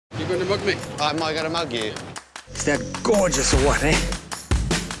going to mug me? Am I going to mug you? Is that gorgeous or what, eh?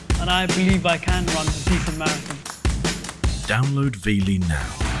 And I believe I can run a decent marathon. Download Veely now.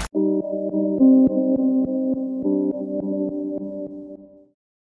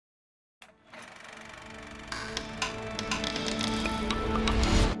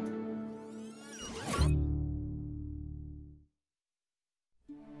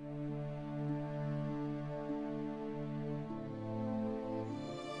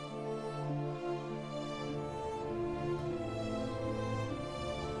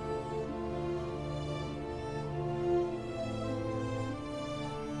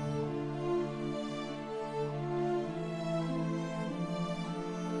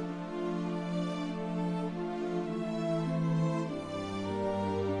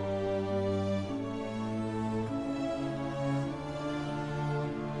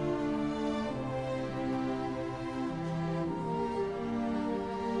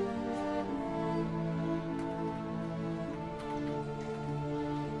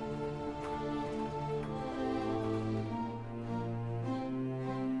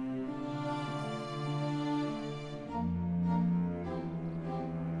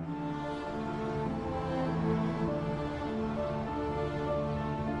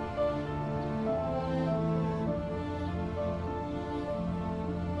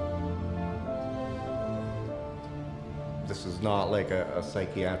 This is not like a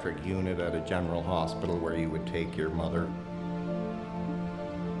psychiatric unit at a general hospital where you would take your mother.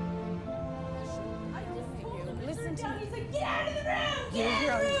 Listen to me. He's like, get out of the room! Get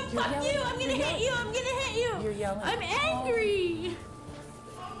out of the room! Fuck you! I'm gonna hit you! I'm gonna hit you! You're yelling. I'm angry!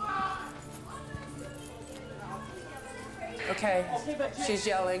 Okay, she's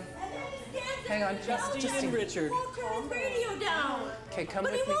yelling. Hang on, Justine and Richard. He won't turn his radio down. Okay, come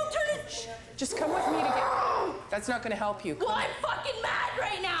But with he me. won't turn it. Just come with me to get. That's not going to help you. Well, I'm fucking mad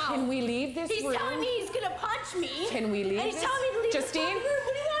right now. Can we leave this He's room? telling me he's gonna punch me. Can we leave And he's this? telling me to leave Justine? the fucking room.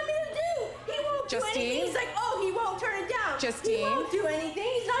 What do you want me to do? He won't do Justine? anything. He's like, oh, he won't turn it down. Justine? He won't do anything.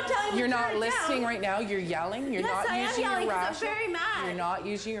 He's not telling me You're to not turn it listening down. right now. You're yelling. You're Yes, not I am using yelling your 'cause I'm rational. very mad. You're not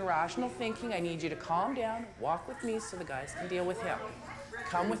using your rational thinking. I need you to calm down. Walk with me so the guys can deal with him.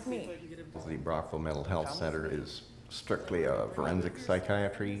 Come with me. The Brockville Mental Health Centre is strictly a forensic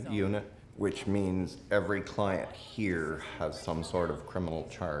psychiatry unit, which means every client here has some sort of criminal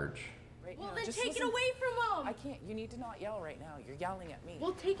charge. Well, then take it away from him. I can't. You need to not yell right now. You're yelling at me.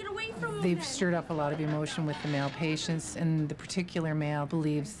 Well, take it away from him. They've stirred up a lot of emotion with the male patients, and the particular male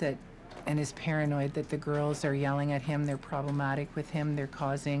believes that and is paranoid that the girls are yelling at him, they're problematic with him, they're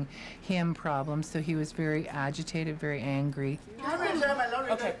causing him problems. So he was very agitated, very angry.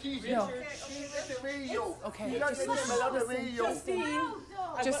 Okay, no. Okay, just listen.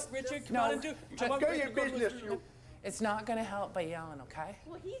 Just, Richard, come no, on and do. get your business. It's not going to help by yelling, okay?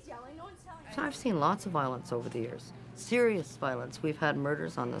 Well, he's yelling. No one's telling him. I've seen lots of violence over the years. Serious violence. We've had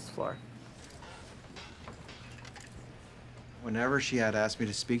murders on this floor. Whenever she had asked me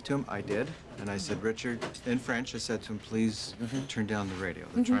to speak to him, I did. And I said, Richard, in French, I said to him, please turn down the radio.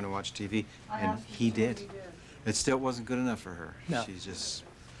 They're trying to watch TV. And he did. It still wasn't good enough for her. No.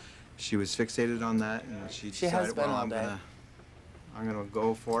 She was fixated on that, and she decided, has been well, all day. I'm gonna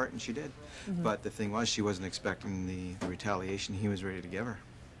go for it, and she did. But the thing was, she wasn't expecting the retaliation he was ready to give her.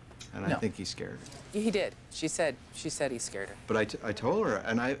 And I think he scared her. He did. She said he scared her. But I told her,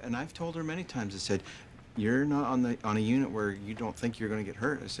 and I've told her many times, I said, you're not on a unit where you don't think you're going to get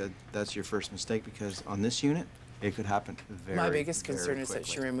hurt. I said, that's your first mistake, because on this unit, it could happen very, My biggest concern very is that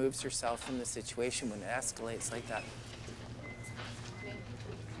she quickly. removes herself from the situation when it escalates like that.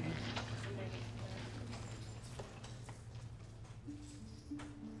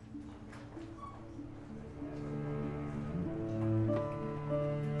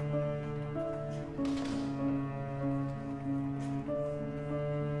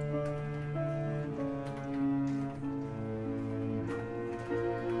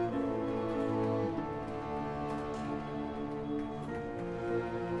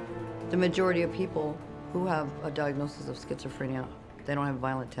 The majority of people who have a diagnosis of schizophrenia, they don't have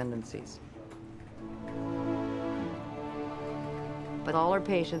violent tendencies. But all our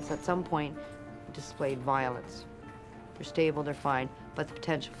patients at some point displayed violence. They're stable, they're fine, but the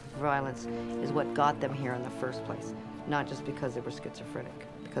potential for violence is what got them here in the first place, not just because they were schizophrenic,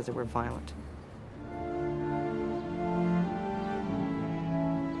 because they were violent.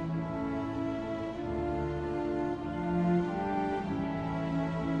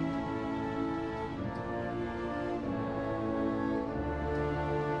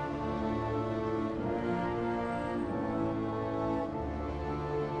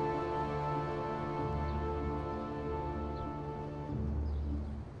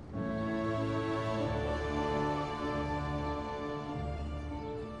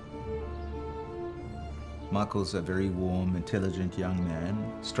 Michael's a very warm, intelligent young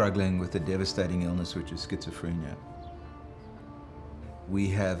man struggling with a devastating illness, which is schizophrenia. We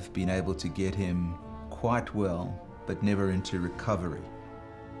have been able to get him quite well, but never into recovery.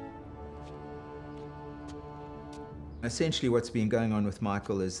 Essentially, what's been going on with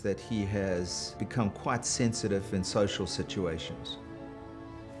Michael is that he has become quite sensitive in social situations.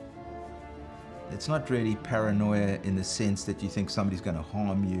 It's not really paranoia in the sense that you think somebody's going to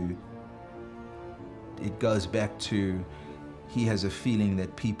harm you. It goes back to he has a feeling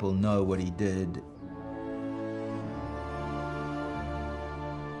that people know what he did.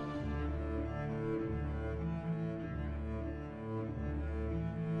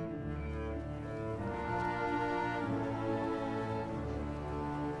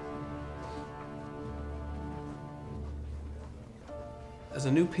 As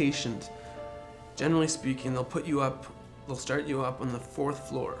a new patient, generally speaking, they'll start you up on the 4th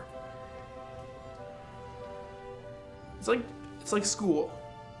floor. It's like school.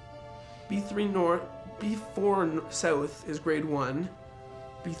 B3 north, B4 south is grade 1,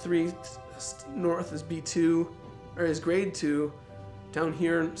 B3 north is B2, or is grade 2, down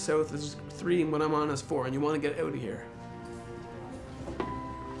here south is 3, and what I'm on is 4, and you want to get out of here.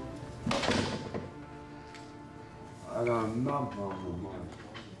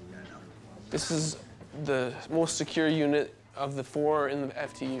 This is the most secure unit of the 4 in the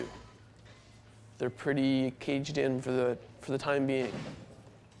FTU. They're pretty caged in for the time being.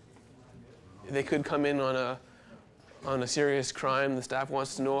 They could come in on a serious crime. The staff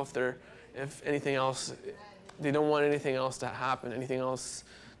wants to know if anything else. They don't want anything else to happen. Anything else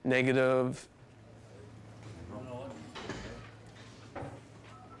negative.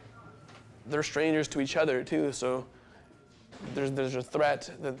 They're strangers to each other too, so there's a threat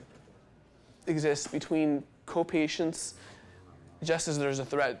that exists between co-patients, just as there's a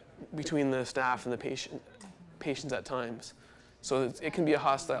threat between the staff and the patients at times. So it can be a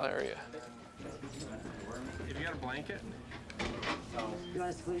hostile area. Have you got a blanket? You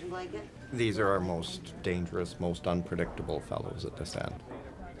want a seclusion blanket? These are our most dangerous, most unpredictable fellows at this end.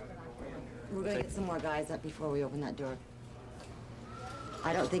 We're gonna get some more guys up before we open that door.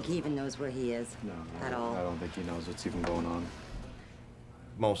 I don't think he even knows where he is at all. I don't think he knows what's even going on.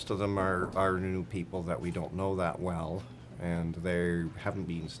 Most of them are new people that we don't know that well, and they haven't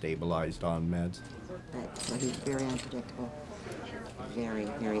been stabilized on meds. Right, so he's very unpredictable. Very,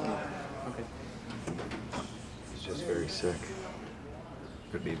 very ill. Okay. He's just very sick.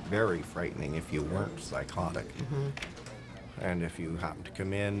 Could be very frightening if you weren't psychotic. And if you happen to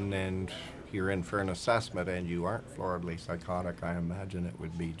come in and you're in for an assessment and you aren't floridly psychotic, I imagine it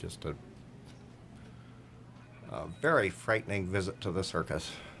would be just a very frightening visit to the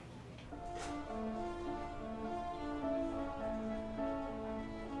circus.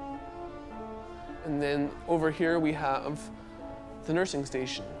 And then over here we have the nursing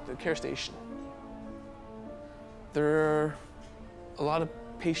station, the care station. There are a lot of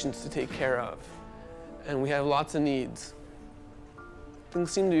patients to take care of, and we have lots of needs.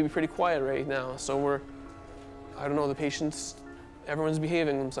 Things seem to be pretty quiet right now, so I don't know, the patients, everyone's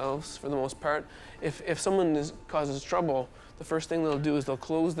behaving themselves for the most part. If someone causes trouble, the first thing they'll do is they'll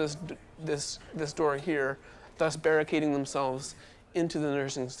close this door here, thus barricading themselves into the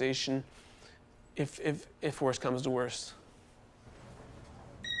nursing station if worse comes to worse.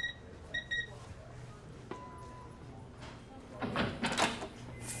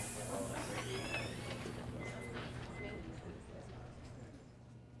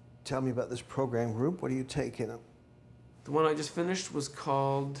 Tell me about this program group. What are you taking? The one I just finished was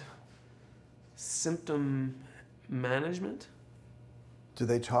called Symptom Management. Do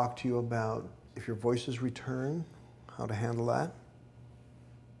they talk to you about if your voices return, how to handle that?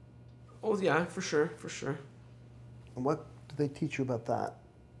 Oh yeah, for sure. And what do they teach you about that?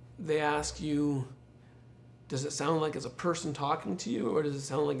 They ask you, does it sound like it's a person talking to you, or does it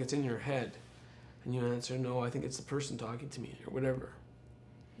sound like it's in your head? And you answer, no, I think it's the person talking to me, or whatever.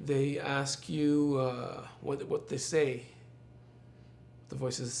 They ask you what they say, what the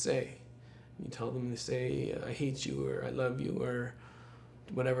voices say. You tell them to say, I hate you, or I love you, or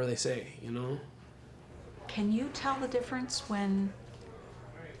whatever they say, you know? Can you tell the difference when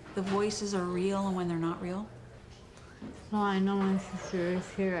the voices are real and when they're not real? No, I know my sister is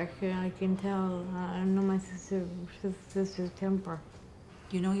here. I can tell. I know my sister's temper.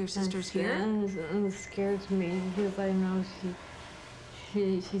 You know your sister's here? And it scares me because I know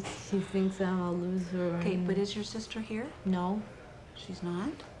she thinks I'm a loser. Okay, but is your sister here? No. She's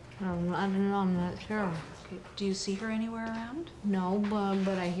not? I don't know. I'm not sure. Okay. Do you see her anywhere around? No,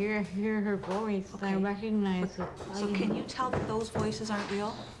 but I hear her voice. Okay. I recognize it. So can you tell that those voices aren't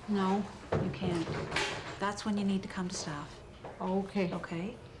real? No. You can't. That's when you need to come to staff. Okay.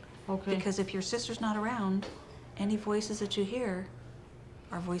 Okay? Okay. Because if your sister's not around, any voices that you hear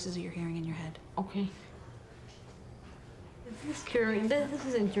are voices that you're hearing in your head. Okay. This is Germany. This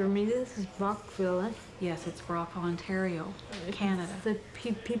isn't Germany. This is Brockville. Eh? Yes, it's Brockville, Ontario, Canada. The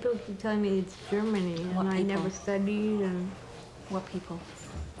people keep telling me it's Germany, What and I people? never studied. And What people?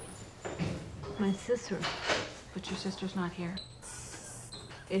 my sister. But your sister's not here.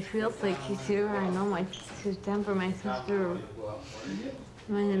 It feels like she's here. I know my sister's temper. My sister.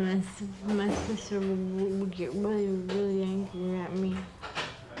 My sister would get really, really angry at me.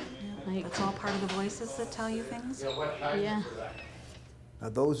 Like, It's all part of the voices that tell you things? yeah. Now,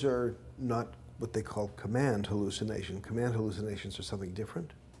 those are not what they call command hallucination. Command hallucinations are something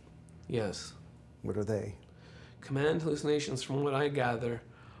different. Yes. What are they? Command hallucinations, from what I gather,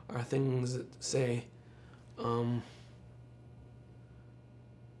 are things that say,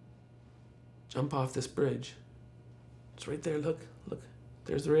 jump off this bridge. It's right there, look,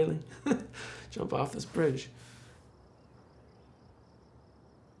 there's the railing. Jump off this bridge.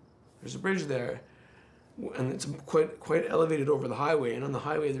 There's a bridge there, and it's quite elevated over the highway, and on the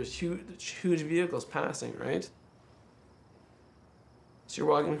highway there's huge vehicles passing, right? So you're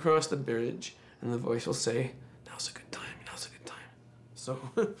walking across the bridge, and the voice will say, now's a good time, now's a good time. So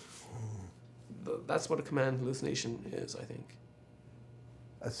that's what a command hallucination is, I think.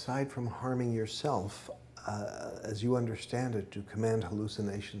 Aside from harming yourself, as you understand it, do command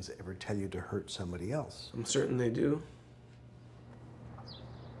hallucinations ever tell you to hurt somebody else? I'm certain they do.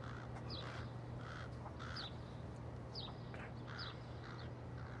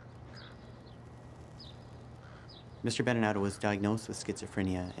 Mr. Beninato was diagnosed with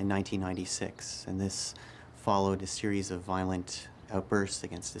schizophrenia in 1996, and this followed a series of violent outbursts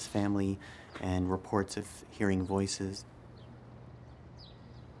against his family and reports of hearing voices.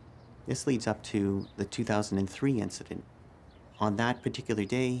 This leads up to the 2003 incident. On that particular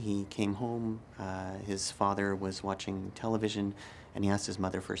day, he came home, his father was watching television, and he asked his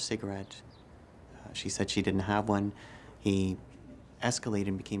mother for a cigarette. She said she didn't have one. He escalated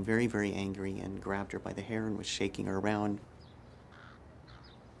and became very, very angry and grabbed her by the hair and was shaking her around.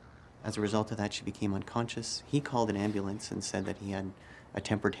 As a result of that, she became unconscious. He called an ambulance and said that he had a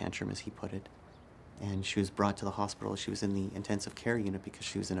temper tantrum, as he put it. And she was brought to the hospital. She was in the intensive care unit because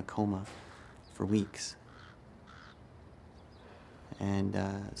she was in a coma for weeks and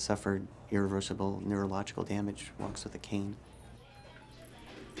suffered irreversible neurological damage, walks with a cane.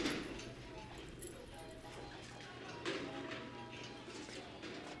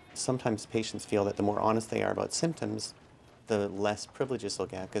 Sometimes patients feel that the more honest they are about symptoms, the less privileges they'll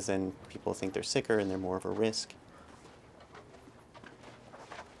get, because then people think they're sicker and they're more of a risk.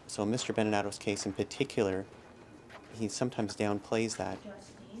 So in Mr. Beninato's case in particular, he sometimes downplays that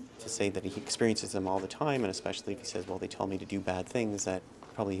to say that he experiences them all the time, and especially if he says, well, they tell me to do bad things, that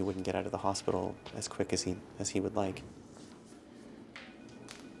probably he wouldn't get out of the hospital as quick as he would like.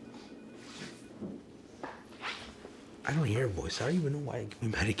 I don't hear a voice. I don't even know why I give me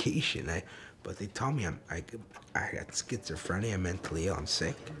medication. But they tell me I got schizophrenia, I'm mentally ill, I'm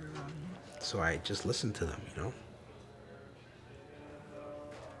sick. So I just listen to them, you know?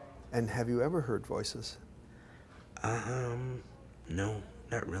 And have you ever heard voices? No,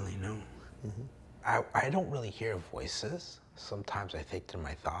 not really, no. Mm-hmm. I don't really hear voices. Sometimes I think they're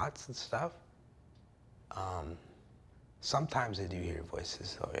my thoughts and stuff. Sometimes I do hear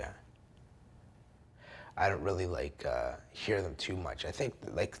voices, though, yeah. I don't really hear them too much. I think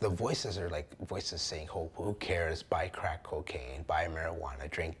the voices are like voices saying, "Oh, who cares? Buy crack cocaine, buy marijuana,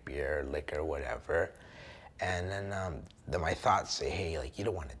 drink beer, liquor, whatever." And then my thoughts say, "Hey, you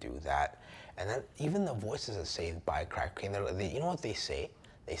don't want to do that." And then even the voices that say buy crack cocaine, you know what they say?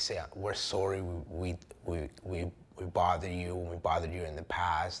 They say, "We're sorry, we bothered you when we bothered you in the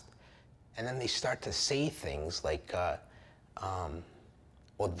past." And then they start to say things like,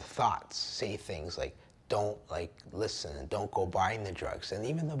 or the thoughts say things like, don't listen and don't go buying the drugs. And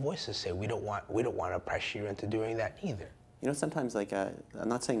even the voices say we don't want to pressure you into doing that either. You know, sometimes I'm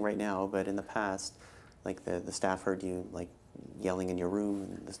not saying right now, but in the past, the staff heard you yelling in your room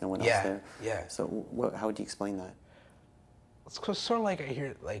and there's no one else there. Yeah. So how would you explain that? It's sort of like I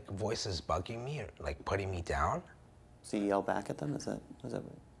hear voices bugging me or putting me down. So you yell back at them? Is that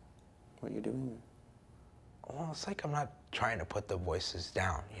what you're doing? Well, it's like I'm not trying to put the voices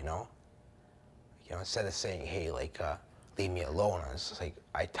down, you know? You know, instead of saying, hey, leave me alone,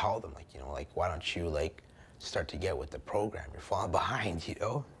 I tell them, why don't you, start to get with the program? You're falling behind, you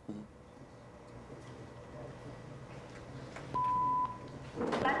know?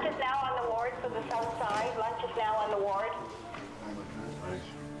 Lunch is now on the ward for the south side. Lunch is now on the ward.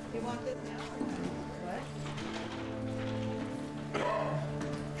 You want this now or not? What?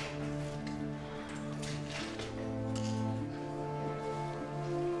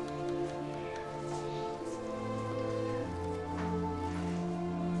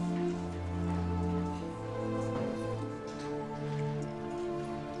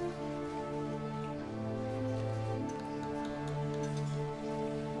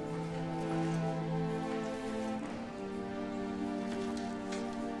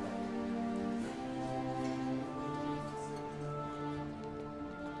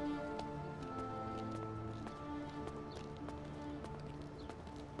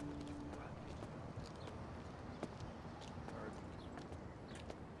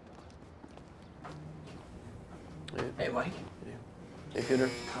 Hey, Mike. Hey, Peter.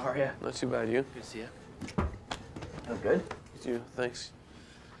 How are you? Not too bad, you? Good to see you. Oh, good. You too, thanks.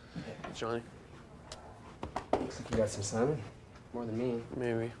 Okay. Johnny. Looks like you got some sun. More than me.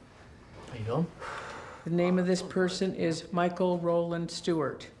 Maybe. How you doing? The name of this person is Michael Roland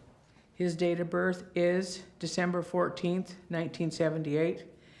Stewart. His date of birth is December 14th, 1978.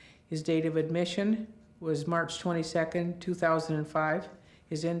 His date of admission was March 22nd, 2005.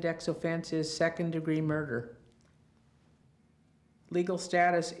 His index offense is second-degree murder. Legal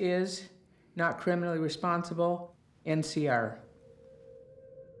status is not criminally responsible, NCR.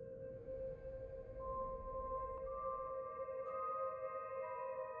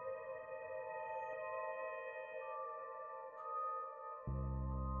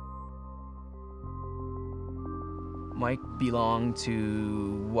 Mike belonged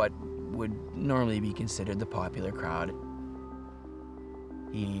to what would normally be considered the popular crowd.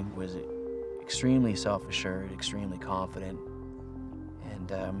 He was extremely self-assured, extremely confident,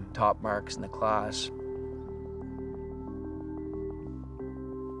 and top marks in the class.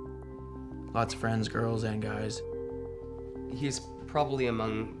 Lots of friends, girls and guys. He's probably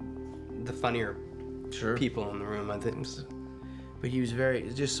among the funnier people in the room, I think. But he was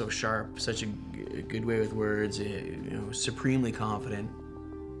just so sharp, such a good way with words, supremely confident.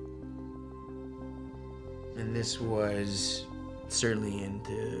 And this was certainly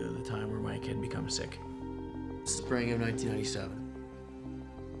into the time where Mike had become sick. Spring of 1997.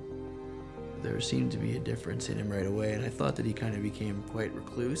 There seemed to be a difference in him right away, and I thought that he kind of became quite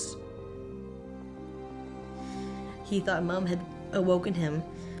recluse. He thought Mom had awoken him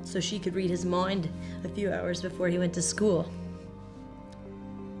so she could read his mind a few hours before he went to school.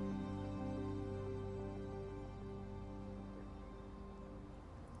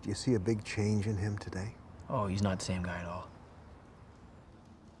 Do you see a big change in him today? Oh, he's not the same guy at all.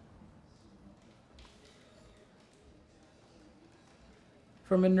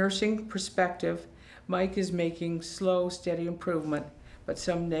 From a nursing perspective, Mike is making slow, steady improvement, but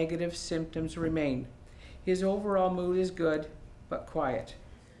some negative symptoms remain. His overall mood is good, but quiet.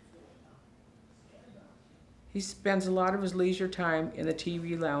 He spends a lot of his leisure time in the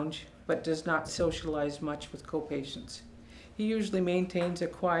TV lounge, but does not socialize much with co-patients. He usually maintains a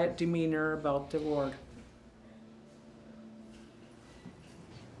quiet demeanor about the ward.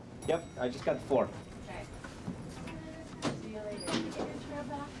 Yep, I just got the floor. Okay. See you later. Did you get your chair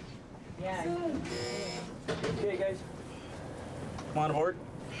back? Yeah. Okay, guys. Come on aboard.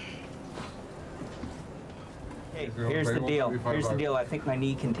 Hey, here's the deal. Here's the deal. I think my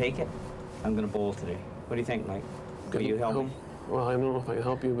knee can take it. I'm gonna bowl today. What do you think, Mike? Will you help me? Well, I don't know if I can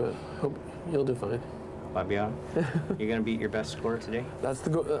help you, but I hope you'll do fine. Fabian, you're gonna beat your best score today? That's the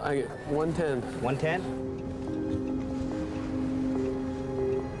goal. I get 110. 110?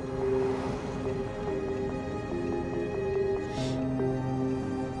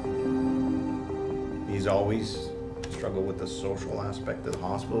 He's always struggled with the social aspect of the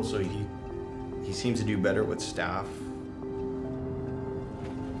hospital, so he seems to do better with staff.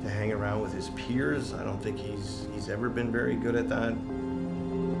 To hang around with his peers, I don't think he's ever been very good at that.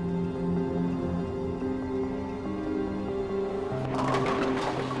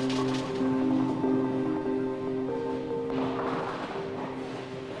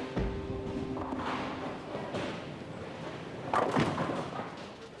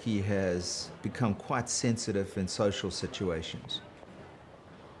 He has become quite sensitive in social situations.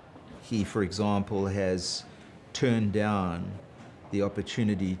 He, for example, has turned down the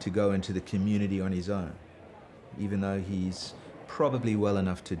opportunity to go into the community on his own, even though he's probably well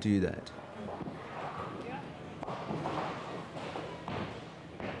enough to do that.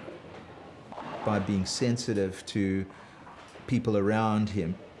 By being sensitive to people around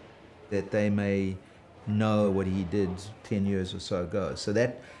him, that they may know what he did 10 years or so ago. So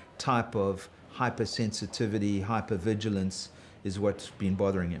that type of hypersensitivity, hypervigilance is what's been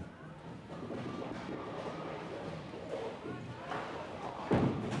bothering him.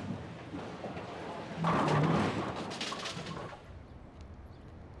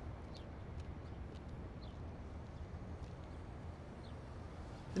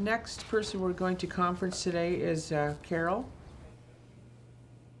 The next person we're going to conference today is Carol.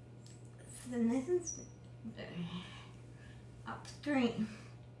 Upstream.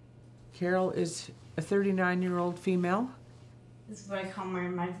 Carol is a 39-year-old female. This is what I call my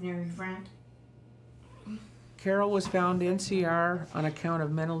imaginary friend. Carol was found NCR on account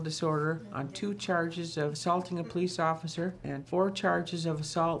of mental disorder on 2 charges of assaulting a police officer and 4 charges of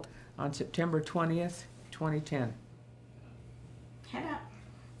assault on September 20th, 2010. Head up.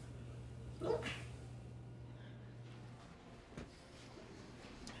 Look.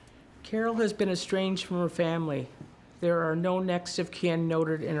 Carol has been estranged from her family. There are no next of kin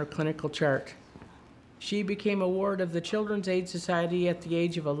noted in her clinical chart. She became a ward of the Children's Aid Society at the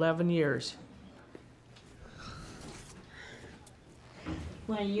age of 11 years.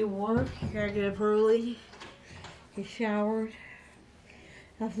 When you work, you gotta get up early, get showered,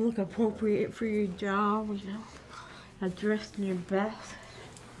 have to look appropriate for your job, you know, dressed in your best.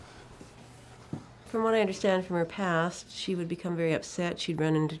 From what I understand from her past, she would become very upset. She'd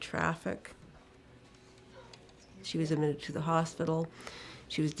run into traffic. She was admitted to the hospital.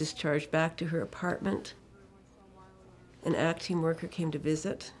 She was discharged back to her apartment. An ACT team worker came to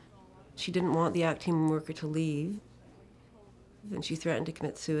visit. She didn't want the ACT team worker to leave. And she threatened to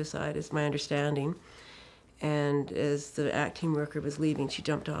commit suicide, is my understanding. And as the ACT team worker was leaving, she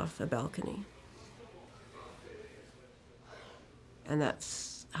jumped off a balcony. And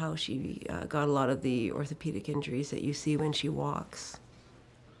that's how she got a lot of the orthopedic injuries that you see when she walks.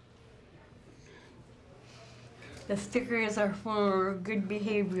 The stickers are for good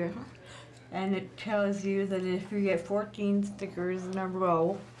behavior, and it tells you that if you get 14 stickers in a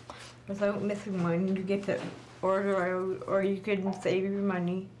row without missing one, you get to order out, or you can save your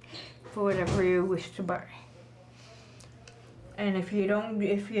money for whatever you wish to buy. And if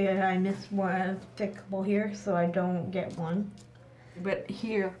I miss one, it's stickable here, so I don't get one. But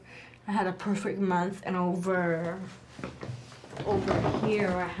here, I had a perfect month, and over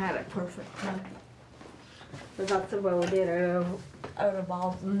here, I had a perfect month. So that's about it out of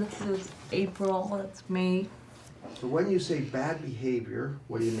all of them. This is April, that's May. So when you say bad behavior,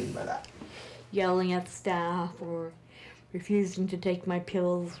 what do you mean by that? Yelling at staff, or refusing to take my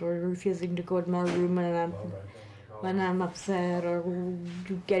pills, or refusing to go to my room when I'm upset, or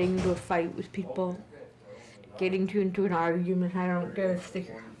getting into a fight with people. Getting into an argument, I don't get a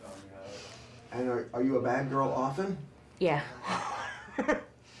sticker. And are you a bad girl often? Yeah.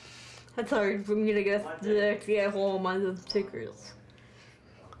 That's hard for me to get a whole month of stickers.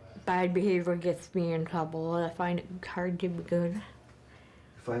 Bad behavior gets me in trouble. I find it hard to be good. You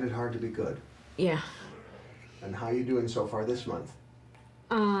find it hard to be good? Yeah. And how are you doing so far this month?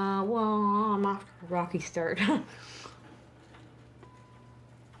 Well, I'm off to a rocky start.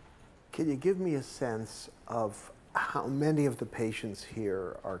 Can you give me a sense of how many of the patients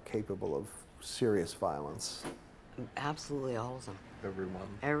here are capable of serious violence? Absolutely all of them. Everyone.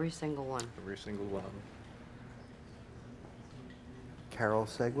 Every single one. Every single one. Carol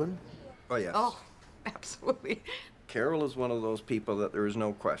Seguin? Oh, yes. Oh, absolutely. Carol is one of those people that there is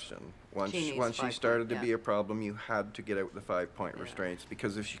no question. Once she started to be a problem, you had to get out the 5-point restraints,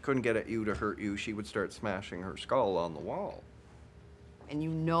 because if she couldn't get at you to hurt you, she would start smashing her skull on the wall. And you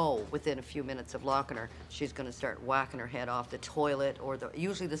know within a few minutes of locking her, she's going to start whacking her head off the toilet or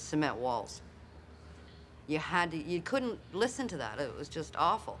usually the cement walls. You couldn't listen to that. It was just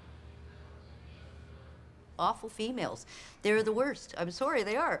awful. Awful females. They're the worst. I'm sorry,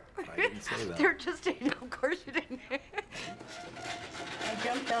 they are. I didn't say that. They're just, of course you didn't. I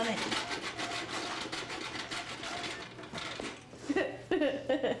jumped on it.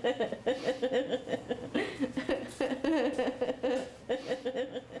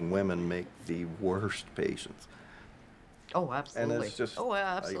 Women make the worst patients. Oh, absolutely. And it's just,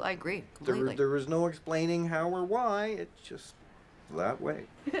 absolutely. I agree completely. There is no explaining how or why. It's just that way.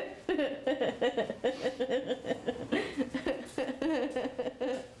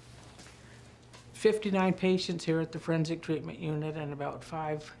 59 patients here at the forensic treatment unit, and about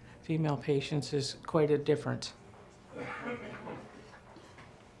 5 female patients is quite a difference.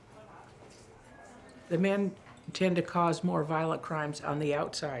 The men tend to cause more violent crimes on the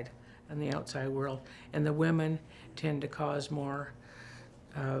outside, in the outside world, and the women tend to cause more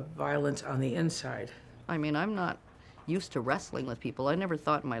violence on the inside. I mean, I'm not used to wrestling with people. I never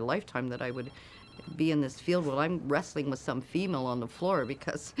thought in my lifetime that I would be in this field while I'm wrestling with some female on the floor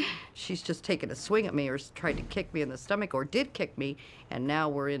because she's just taken a swing at me or tried to kick me in the stomach or did kick me, and now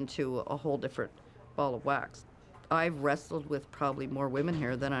we're into a whole different ball of wax. I've wrestled with probably more women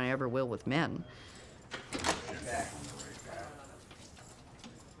here than I ever will with men.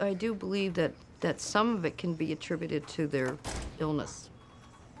 I do believe that some of it can be attributed to their illness.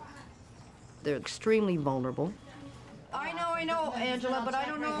 They're extremely vulnerable. I know, Angela, but I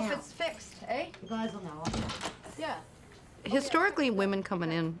don't know if it's fixed, eh? You guys will know. Yeah. Historically, women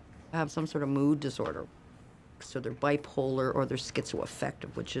coming in have some sort of mood disorder. So they're bipolar or they're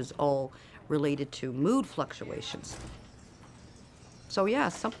schizoaffective, which is all related to mood fluctuations. So yeah,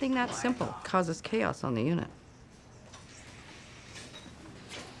 something that simple causes chaos on the unit.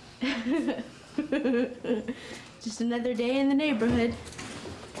 Just another day in the neighborhood.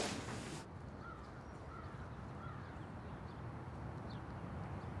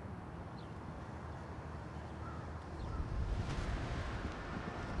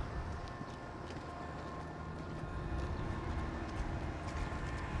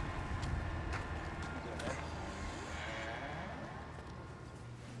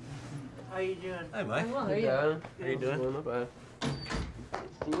 How you doing? Hi, Mike. Well, how are you? How you doing? Not bad.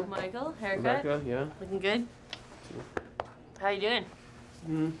 Michael, haircut? Rebecca, yeah. Looking good? How you doing?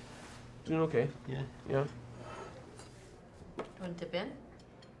 Doing okay. Yeah. Yeah. Want to tip in?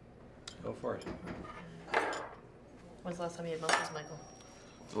 Go for it. When's the last time you had muscles, Michael?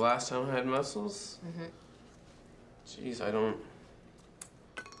 The last time I had muscles? Jeez, I don't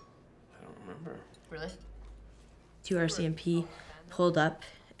remember. Really? QRCMP pulled up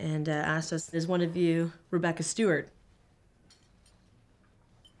and asked us, is one of you Rebecca Stewart?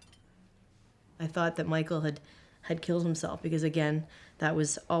 I thought that Michael had killed himself because, again, that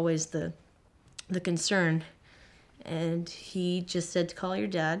was always the concern. And he just said to call your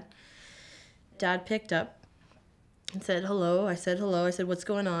dad. Dad picked up and said hello. I said hello. I said, what's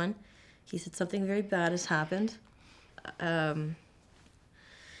going on? He said something very bad has happened. And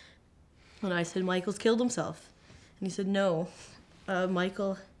I said, Michael's killed himself. And he said, no,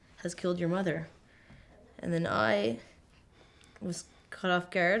 Michael has killed your mother. And then I was caught off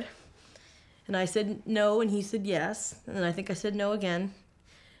guard. And I said no, and he said yes. And then I think I said no again.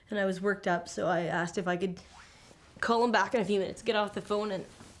 And I was worked up, so I asked if I could call him back in a few minutes, get off the phone and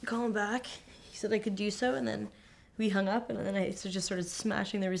call him back. He said I could do so, and then we hung up, and then I just started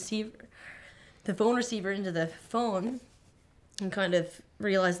smashing the phone receiver into the phone, and kind of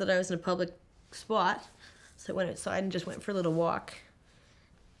realized that I was in a public spot. So I went outside and just went for a little walk.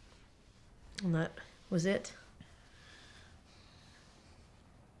 And that was it.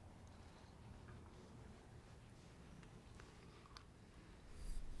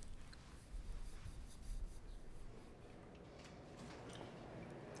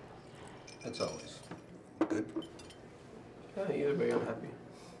 That's always good. Yeah, either way, I'm happy.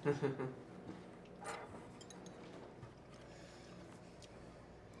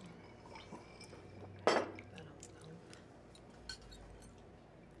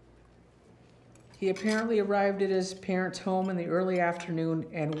 He apparently arrived at his parents' home in the early afternoon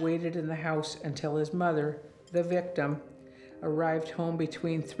and waited in the house until his mother, the victim, arrived home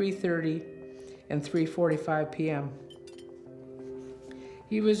between 3:30 and 3:45 p.m.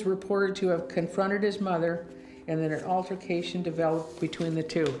 He was reported to have confronted his mother, and then an altercation developed between the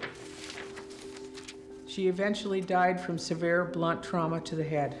two. She eventually died from severe blunt trauma to the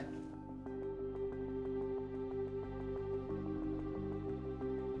head.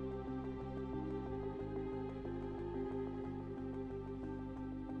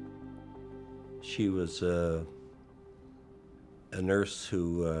 She was a nurse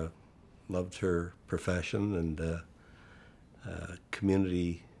who loved her profession and a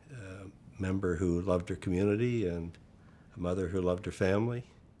community member who loved her community and a mother who loved her family.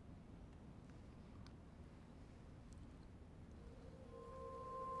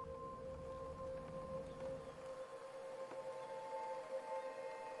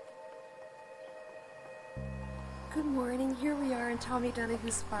 Good morning. Here we are in Tommy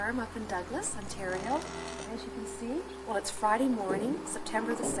Donahue's farm up in Douglas, Ontario. As you can see, well, it's Friday morning,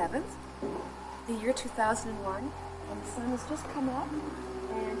 September the 7th, the year 2001, and the sun has just come up,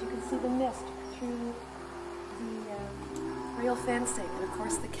 and you can see the mist through the rail fencing, and of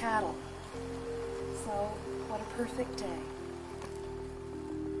course the cattle. So, what a perfect day.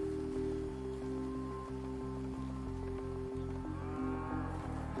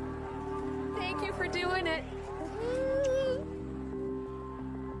 Thank you for doing it.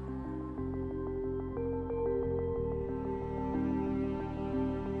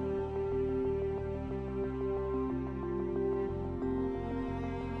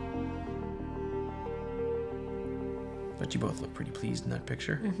 But you both look pretty pleased in that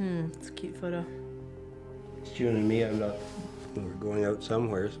picture. It's a cute photo. June and me, we're going out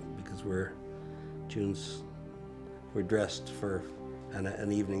somewhere because we're dressed for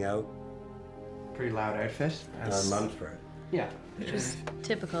an evening out. Pretty loud outfit. On Mom's part. Yeah. Which was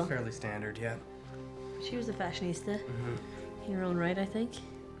typical. Fairly standard, yeah. She was a fashionista in her own right, I think.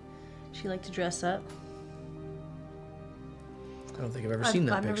 She liked to dress up. I don't think I've ever seen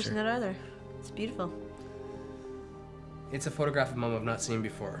that I've picture. never seen that either. It's beautiful. It's a photograph of Mom I've not seen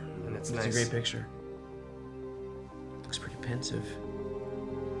before, and it's nice. It's a great picture. Looks pretty pensive.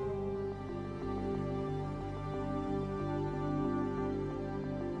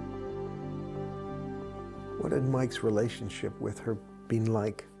 What had Mike's relationship with her been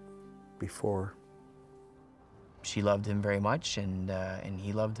like before? She loved him very much, and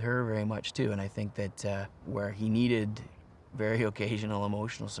he loved her very much too. And I think that where he needed very occasional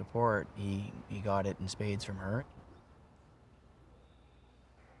emotional support, he got it in spades from her.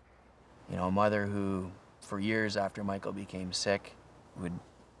 You know, a mother who, for years after Michael became sick, would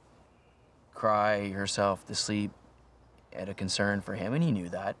cry herself to sleep at a concern for him, and he knew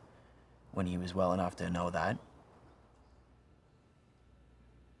that when he was well enough to know that.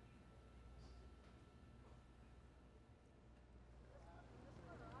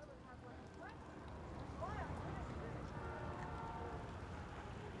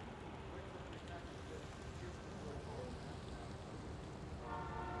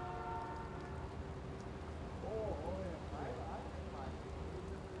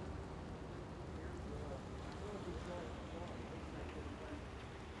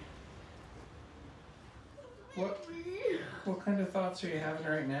 What kind of thoughts are you having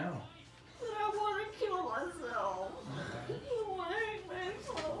right now? I want to kill myself. I want to hang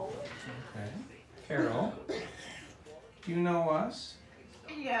myself. Okay. Carol, do you know us?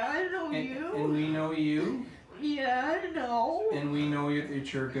 Yeah, I know you. And we know you? Yeah, I know. And we know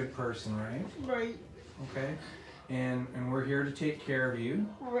that you're a good person, right? Right. Okay. And we're here to take care of you.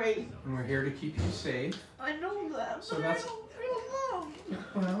 Right. And we're here to keep you safe. I know that, So but that's- I don't feel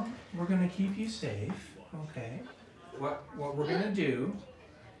loved. Well, we're gonna keep you safe, okay? What we're gonna do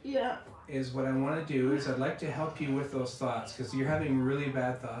Yeah. is what I want to do is I'd like to help you with those thoughts because you're having really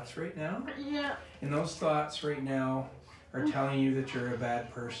bad thoughts right now. Yeah. And those thoughts right now are telling you that you're a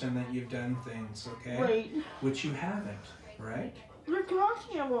bad person, that you've done things, okay? Right. Which you haven't, right? They're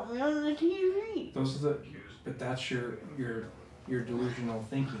talking about me on the TV. But that's your delusional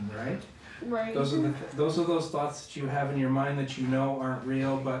thinking, right? Right. Those are those thoughts that you have in your mind that you know aren't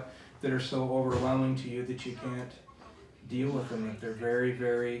real, but that are so overwhelming to you that you can't deal with them, that they're very,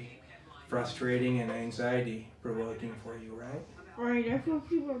 very frustrating and anxiety provoking for you, right? Right, I feel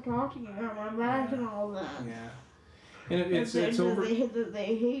people talking about my back and all that. Yeah. And it's that over.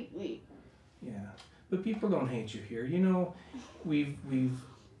 They hate me. Yeah. But people don't hate you here. You know, we've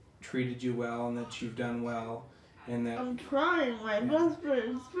treated you well and that you've done well and that I'm trying my best, but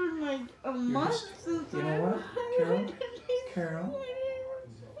it's been like a month since you know what, Carol,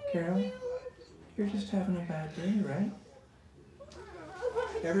 you're just having a bad day, right?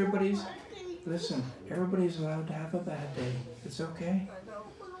 Everybody's allowed to have a bad day. It's okay.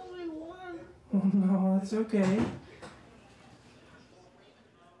 Oh, no, it's okay.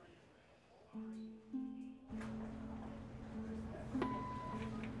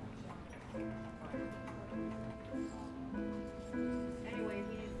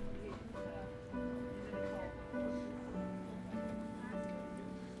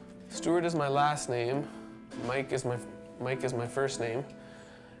 Stewart is my last name. Mike is my first name.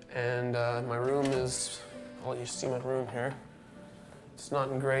 And my room is, well, you see my room here. It's not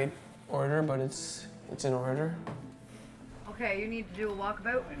in great order, but it's in order. Okay, you need to do a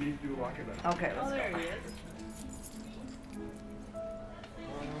walkabout? I need to do a walkabout. Okay, let's go. There he is.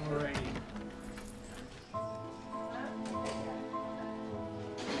 Alrighty.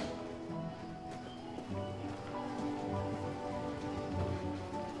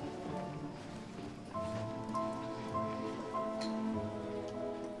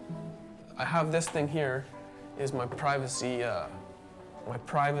 I have this thing here, is my privacy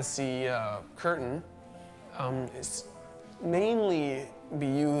curtain. It's mainly be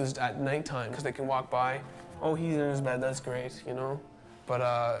used at nighttime because they can walk by. Oh, he's in his bed, that's great, you know? But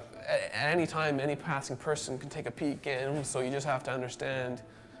at any time, any passing person can take a peek in, so you just have to understand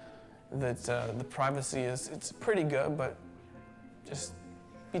that the privacy it's pretty good, but just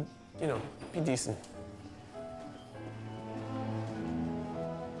be decent.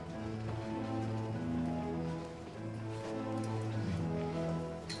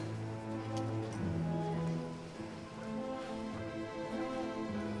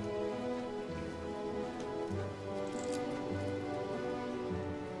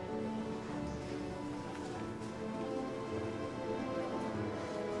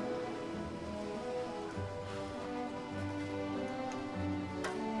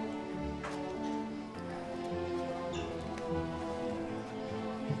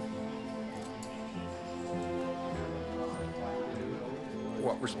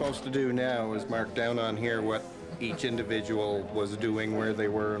 What we're supposed to do now is mark down on here what each individual was doing, where they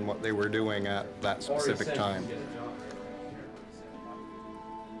were, and what they were doing at that specific time.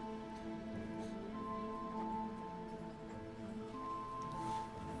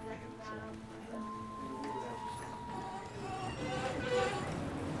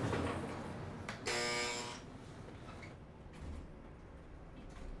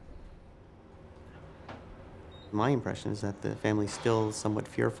 My impression is that the family's still somewhat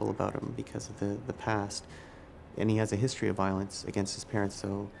fearful about him because of the past. And he has a history of violence against his parents,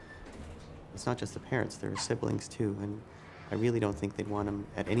 so it's not just the parents, there are siblings too. And I really don't think they'd want him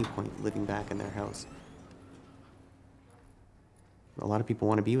at any point living back in their house. A lot of people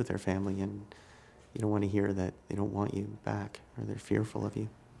want to be with their family, and you don't want to hear that they don't want you back or they're fearful of you.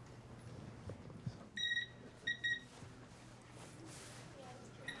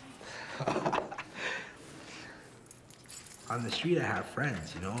 On the street, I have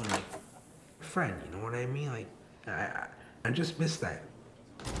friends, you know, like, friend, you know what I mean? Like, I just miss that.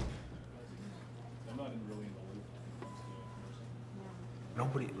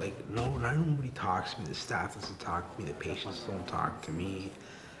 Nobody, like, nobody talks to me. The staff doesn't talk to me. The patients don't talk to me.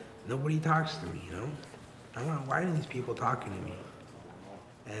 Nobody talks to me, you know? I don't know, why are these people talking to me?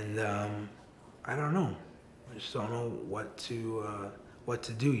 And, I don't know. I just don't know what to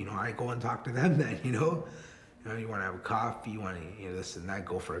do, you know? I go and talk to them then, you know? You know, you want to have a coffee, you want to, you know, this and that,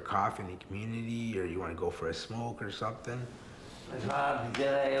 go for a coffee in the community, or you want to go for a smoke or something. I'm not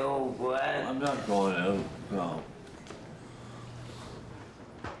going out, no.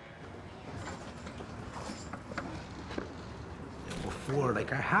 Before,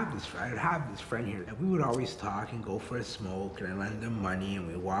 like, I'd have this friend here, and we would always talk and go for a smoke, and I lend him money, and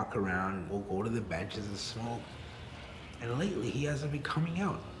we walk around, and we'll go to the benches and smoke. And lately, he hasn't been coming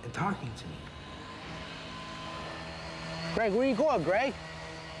out and talking to me. Greg, where you going, Greg?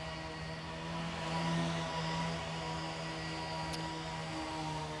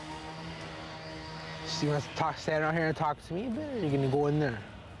 So you want to stand out here and talk to me a bit, or are you gonna go in there?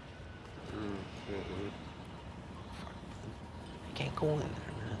 I can't go in there,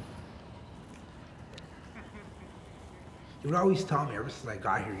 man. You would always tell me ever since I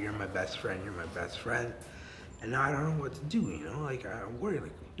got here, you're my best friend, you're my best friend. And now I don't know what to do, you know? Like, I'm worried.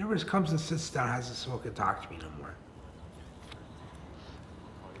 Like, he never just comes and sits down, has a smoke, and talks to me no more.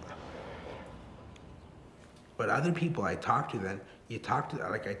 But other people I talk to, then I talk to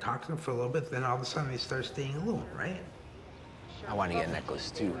them for a little bit, then all of a sudden they start staying alone, right? I want to get a necklace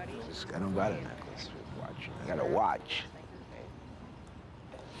too. I don't got a necklace. Watch. I got a watch.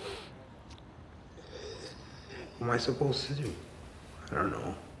 What am I supposed to do? I don't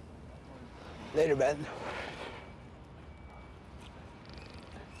know. Later, Ben.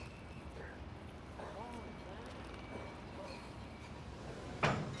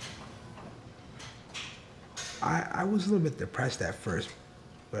 I was a little bit depressed at first,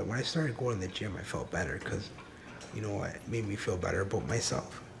 but when I started going to the gym, I felt better because, you know, it made me feel better about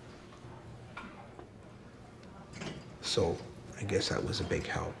myself. So I guess that was a big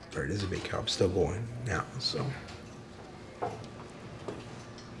help, or it is a big help. Still going now, so.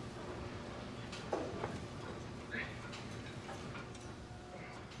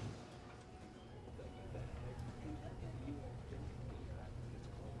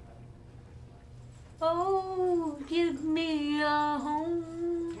 Oh, give me a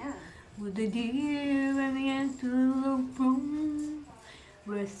home with a deer and the antelope roam,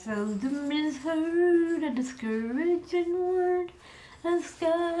 where seldom is heard a discouraging word, and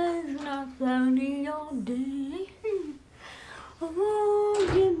skies not cloudy all day. Oh,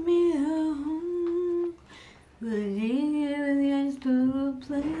 give me a home with a deer and the antelope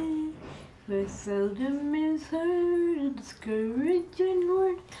play, where seldom is heard a discouraging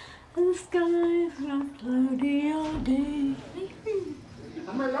word, and the sky's not cloudy all day.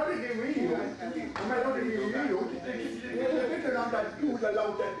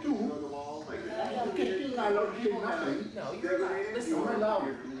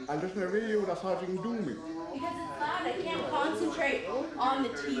 I'm just a radio that's starting to do me. Because it's loud, I can't concentrate on the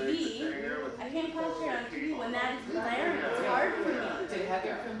TV. I can't concentrate on TV when that is blaring. It's hard for me. Did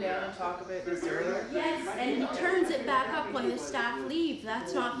Heather come down and talk about this earlier? Yes, and he turns it back up when the staff leave.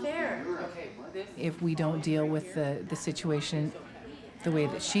 That's not fair. Okay. If we don't deal with the situation the way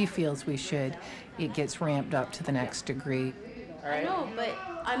that she feels we should, it gets ramped up to the next degree. I know, but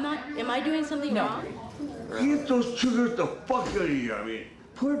I'm not. Am I doing something wrong? Get those chickens the fuck out of here. I mean,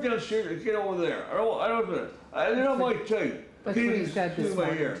 put that shit and get over there. They're not my type. That's what he said this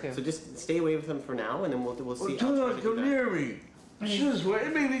morning, too. So just stay away with them for now, and then we'll see. Do not come near me. This way,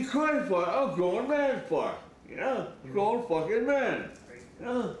 it made me cry for it. I'm going mad for it. You know? I'm going fucking mad. You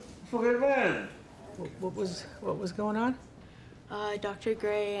know, fucking man. What was going on? Dr.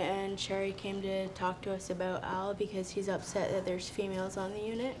 Gray and Sherry came to talk to us about Al because he's upset that there's females on the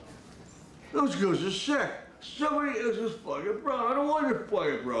unit. Those girls are sick. Somebody else's fucking problem. I don't want your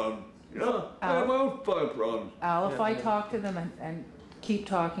fucking problem. You know, I have my own fucking problems. Al, if I talk to them and keep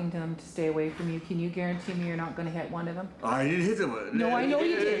talking to them to stay away from you, can you guarantee me you're not going to hit one of them? I didn't hit them. No, I know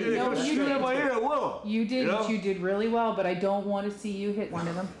you did. No, you did. In my ear, well. You did. You know? You did really well, but I don't want to see you hit one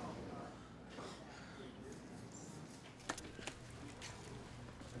of them.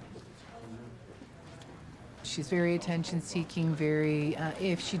 She's very attention-seeking, very,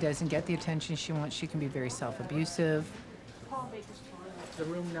 if she doesn't get the attention she wants, she can be very self-abusive. The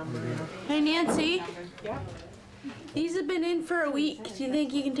room number. Hey, Nancy. Yeah? These have been in for a week. Do you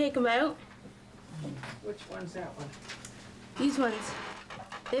think you can take them out? Which one's that one? These ones.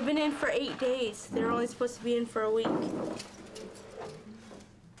 They've been in for 8 days. They're only supposed to be in for a week.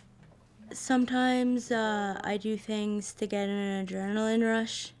 Sometimes I do things to get an adrenaline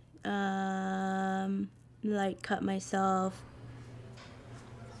rush. Like cut myself.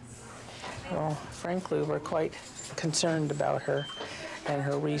 Well, frankly, we're quite concerned about her and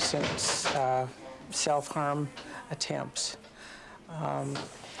her recent self-harm attempts.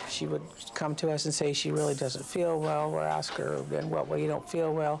 She would come to us and say she really doesn't feel well. We'll ask her, in what way you don't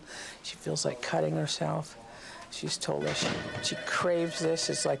feel well? She feels like cutting herself. She's told us she craves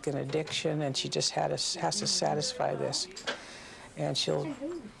this. It's like an addiction, and she just has to satisfy this. And she'll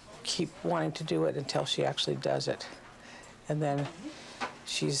keep wanting to do it until she actually does it. And then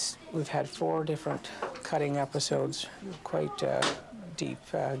we've had 4 different cutting episodes, quite deep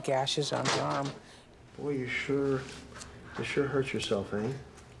gashes on her arm. Boy, you sure hurt yourself, eh?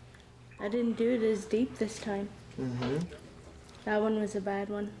 I didn't do it as deep this time. Mm-hmm. That one was a bad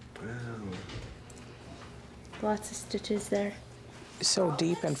one. Wow. Lots of stitches there. So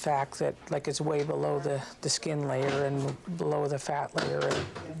deep, in fact, that like it's way below the skin layer and below the fat layer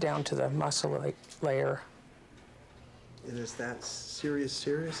and down to the muscle layer. And is that serious?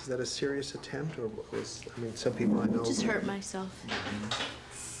 Is that a serious attempt, or I mean, some people I know. Just hurt myself.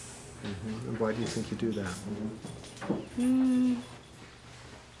 Mm-hmm. Mm-hmm. And why do you think you do that?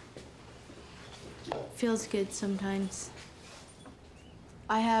 Feels good sometimes.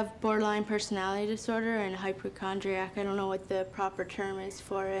 I have borderline personality disorder and hypochondriac. I don't know what the proper term is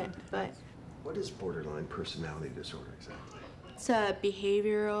for it, but... What is borderline personality disorder exactly? It's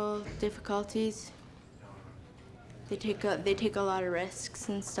behavioral difficulties. They take a lot of risks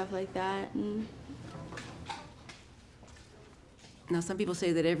and stuff like that. And now, some people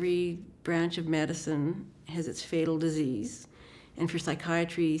say that every branch of medicine has its fatal disease. And for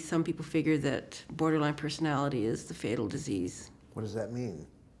psychiatry, some people figure that borderline personality is the fatal disease. What does that mean?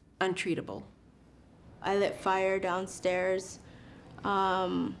 Untreatable. I lit fire downstairs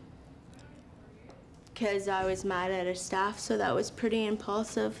because I was mad at a staff, so that was pretty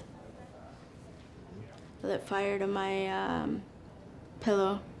impulsive. I lit fire to my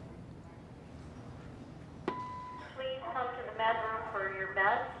pillow. Please come to the med room for your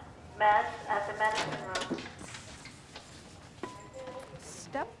meds at the medicine room.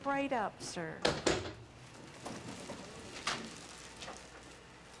 Step right up, sir.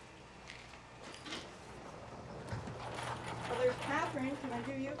 Well, there's Catherine. Can I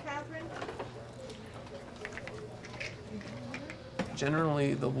do you, Catherine?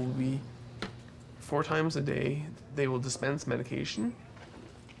 Generally, there will be 4 times a day, they will dispense medication.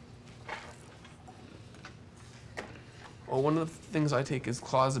 Well, one of the things I take is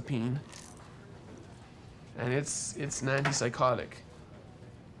clozapine, and it's an antipsychotic.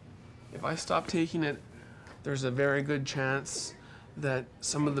 If I stop taking it, there's a very good chance that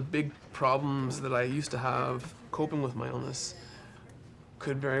some of the big problems that I used to have coping with my illness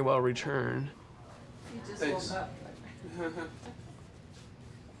could very well return. You just woke up.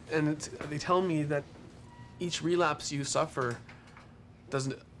 And they tell me that each relapse you suffer does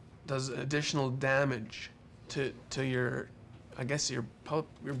additional damage to your, I guess, your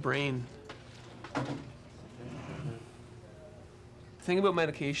brain. The thing about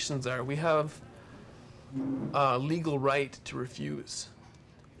medications are we have a legal right to refuse.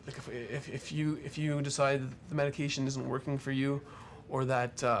 Like if you decide that the medication isn't working for you, or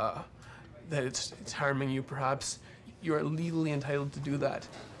that that it's harming you, perhaps you are legally entitled to do that.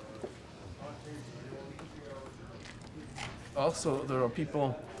 Also, there are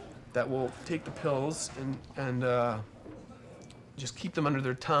people that will take the pills and just keep them under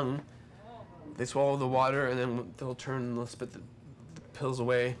their tongue. They swallow the water and then they'll turn and they'll spit the pills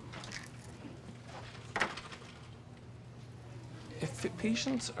away. If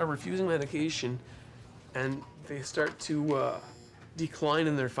patients are refusing medication and they start to decline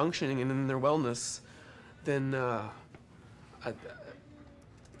in their functioning and in their wellness, then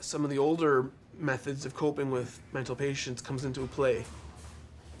some of the older methods of coping with mental patients comes into play.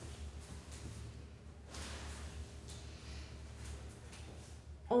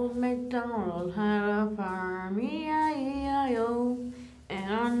 Old MacDonald had a farm, E-I-E-I-O,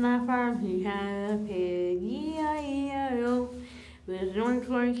 and on that farm he had a pig, E-I-E-I-O. With an oink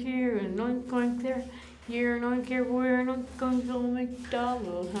oink here, and oink oink there, here and oink everywhere, and oink oink, old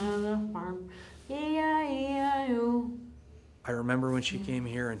MacDonald had a farm, E-I-E-I-O. I remember when she came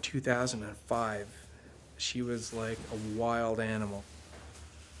here in 2005, she was like a wild animal.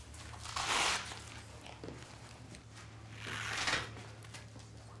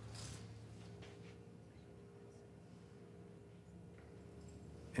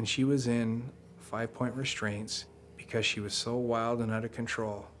 And she was in 5-point restraints because she was so wild and out of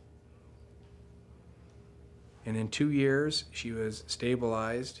control. And in 2 years, she was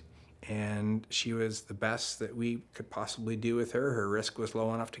stabilized, and she was the best that we could possibly do with her. Her risk was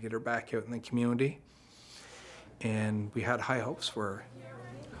low enough to get her back out in the community, and we had high hopes for her.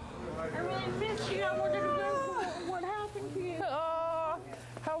 I really miss you. I wanted to know what happened to you.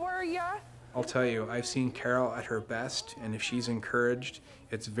 How are ya? I'll tell you, I've seen Carol at her best, and if she's encouraged,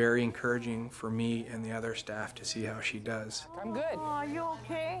 it's very encouraging for me and the other staff to see how she does. I'm good. Are you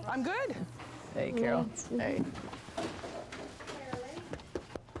okay? I'm good. Hey, Carol. Hey.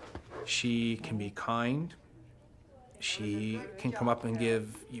 She can be kind. She can come up and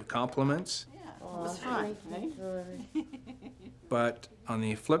give you compliments. That's fine. But on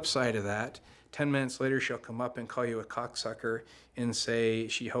the flip side of that, 10 minutes later, she'll come up and call you a cocksucker and say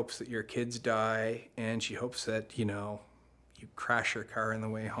she hopes that your kids die and she hopes that, you know, you crash her car on the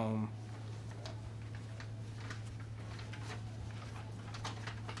way home.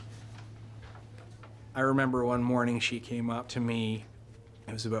 I remember one morning she came up to me.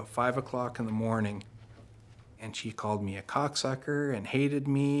 It was about 5 o'clock in the morning, and she called me a cocksucker and hated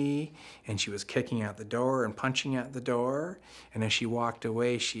me, and she was kicking out the door and punching at the door. And as she walked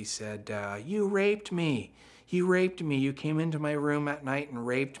away, she said, "You raped me. You raped me. You came into my room at night and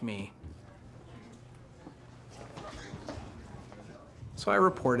raped me." So I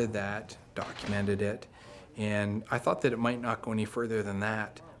reported that, documented it, and I thought that it might not go any further than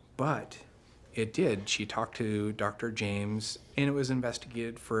that, but it did. She talked to Dr. James, and it was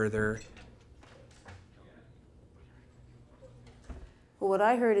investigated further. Well, what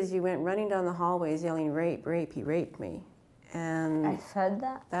I heard is you went running down the hallways yelling, "Rape, rape, he raped me." And I said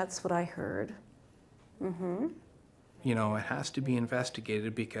that? That's what I heard. Mm-hmm. You know, it has to be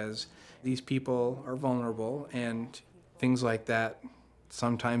investigated because these people are vulnerable, and things like that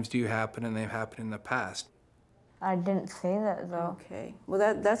sometimes do happen, and they've happened in the past. I didn't say that, though. Okay.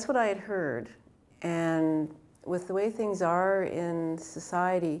 Well, that's what I had heard. And with the way things are in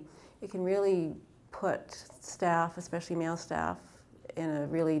society, it can really put staff, especially male staff, in a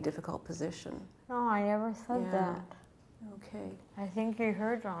really difficult position. No, I never said Yeah. that. Okay. I think you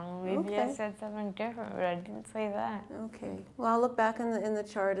heard wrong. Maybe I Okay. said something different, but I didn't say that. Okay. Well, I'll look back in the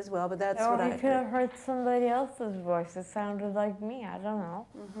chart as well, but that's Or what I you could have heard somebody else's voice that sounded like me. I don't know.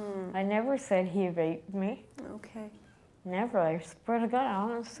 Mm-hmm. I never said he raped me. Okay. Never. I swear to God,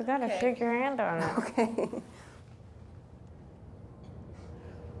 honest to God, I shake your hand on it. Okay.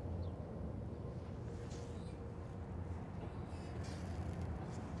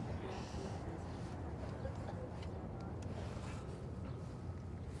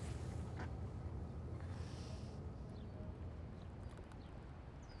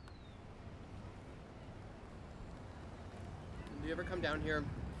 Do you ever come down here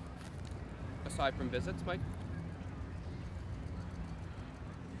aside from visits, Mike?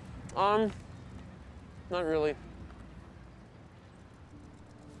 Not really.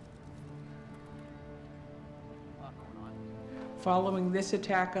 Following this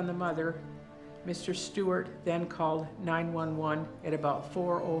attack on the mother, Mr. Stewart then called 911 at about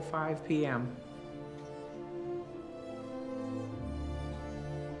 4:05 p.m.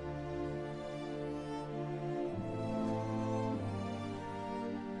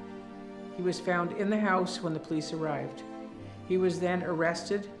 He was found in the house when the police arrived. He was then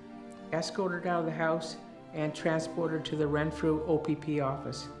arrested, escorted out of the house, and transported to the Renfrew OPP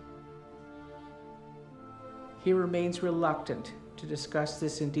office. He remains reluctant to discuss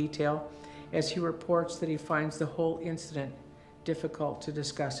this in detail, as he reports that he finds the whole incident difficult to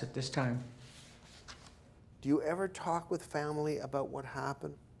discuss at this time. Do you ever talk with family about what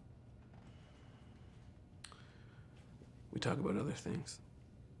happened? We talk about other things.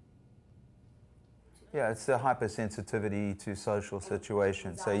 Yeah, it's the hypersensitivity to social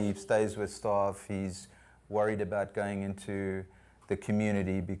situations. So he stays with staff, he's worried about going into the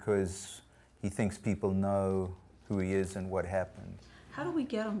community because he thinks people know who he is and what happened. How do we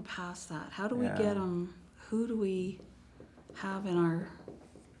get him past that? How do we Yeah. get him? Who do we have in our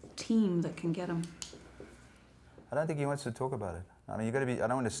team that can get him? I don't think he wants to talk about it. I mean, you got to be. I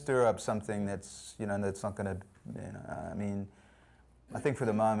don't want to stir up something that's, you know, that's not going to. You know, I mean, I think for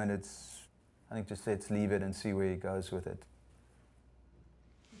the moment it's. I think just let's leave it and see where he goes with it.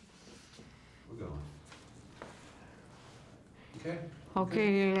 We're going. Okay.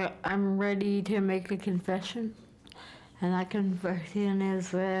 Okay, I'm ready to make a confession. And that confession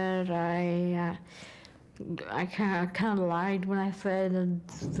is that I kind of lied when I said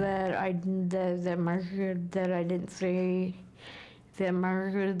that Margaret, that I didn't say that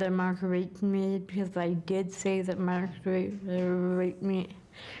Margaret raped me, because I did say that Margaret raped me,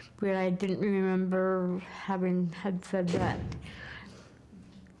 but I didn't remember had said that.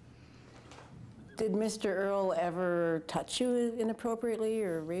 Did Mr. Earl ever touch you inappropriately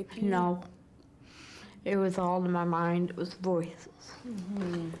or rape you? No. It was all in my mind. It was voices.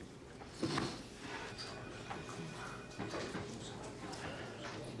 Mm-hmm.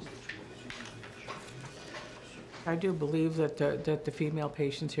 I do believe that the female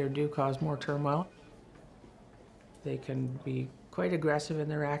patients here do cause more turmoil. They can be quite aggressive in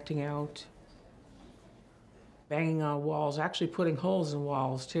their acting out, banging on walls, actually putting holes in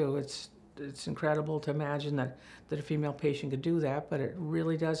walls too. It's incredible to imagine that a female patient could do that, but it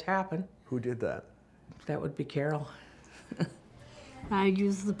really does happen. Who did that? That would be Carol. I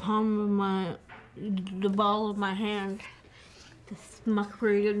used the palm of the ball of my hand to smuck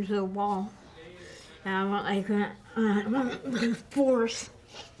right into the wall. And I went like that, with force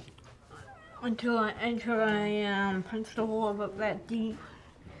until I punched a hole about that deep.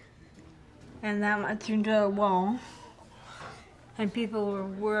 And that went through the wall. And people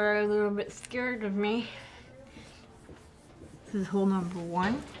were a little bit scared of me. This is hole number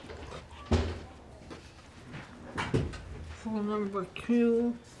 1. Hole number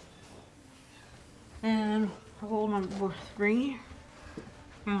 2. And hole number 3.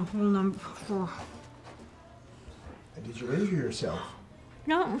 And hole number 4. And did you injure yourself?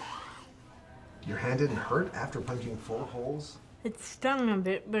 No. Your hand didn't hurt after punching 4 holes? It stung a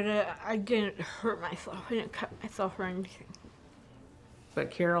bit, but I didn't hurt myself. I didn't cut myself or anything. But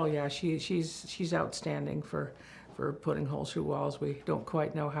Carol, yeah, she's outstanding for putting holes through walls. We don't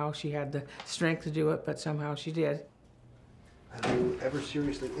quite know how she had the strength to do it, but somehow she did. Have you ever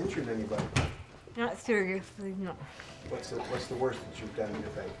seriously injured anybody? Not seriously, no. What's the worst that you've done in your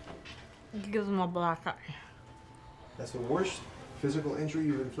face? Give them a black eye. That's the worst physical injury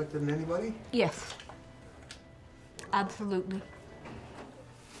you've inflicted on anybody? Yes. Absolutely.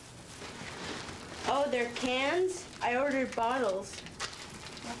 Oh, they're cans? I ordered bottles.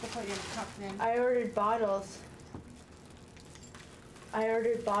 You have to put your cup in. I ordered bottles.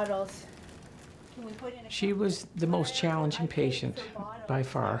 Can we put in a She was the most challenging patient by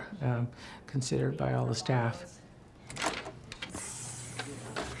far, considered by all the staff.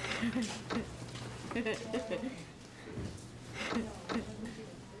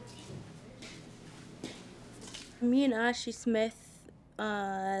 Me and Ashley Smith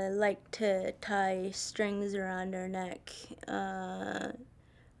like to tie strings around our neck,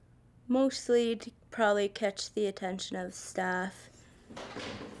 mostly to probably catch the attention of staff.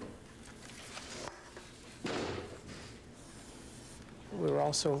 We were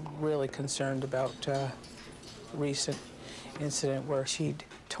also really concerned about a recent incident where she'd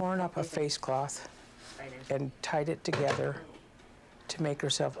torn up a face cloth and tied it together to make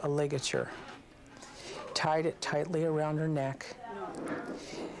herself a ligature. Tied it tightly around her neck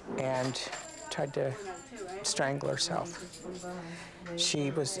and tried to strangle herself.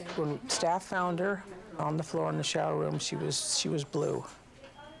 She was, when staff found her on the floor in the shower room, she was blue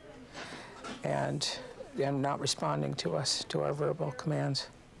and not responding to us, to our verbal commands.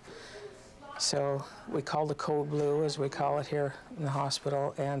 So we called the code blue, as we call it here in the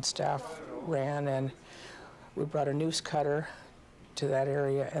hospital, and staff ran and we brought a noose cutter to that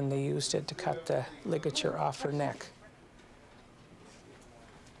area and they used it to cut the ligature off her neck.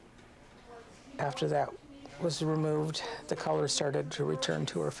 After that was removed, the color started to return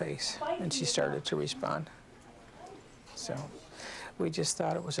to her face and she started to respond. So we just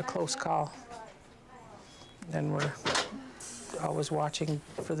thought it was a close call. And we're always watching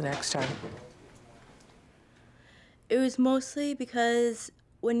for the next time. It was mostly because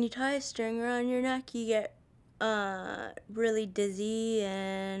when you tie a string around your neck, you get really dizzy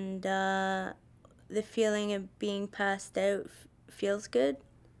and the feeling of being passed out feels good.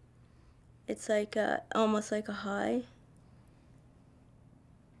 It's like almost like a high.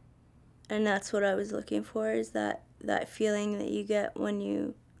 And that's what I was looking for, is that that feeling that you get when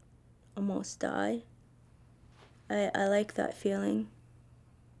you almost die. I like that feeling.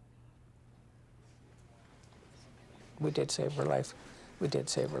 We did save her life. We did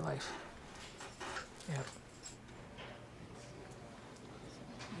save her life. Yeah.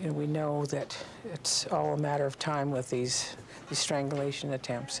 And we know that it's all a matter of time with these strangulation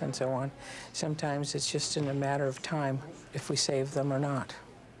attempts and so on. Sometimes it's just in a matter of time if we save them or not.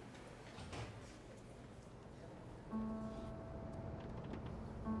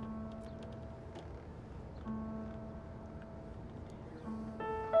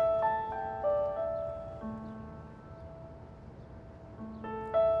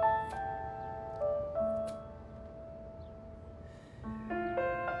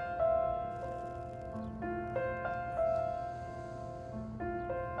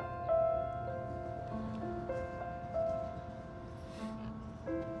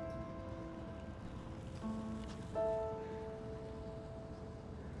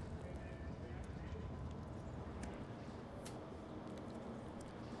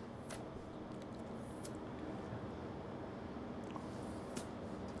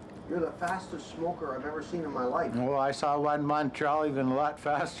 You're the fastest smoker I've ever seen in my life. Well, I saw one in Montreal even a lot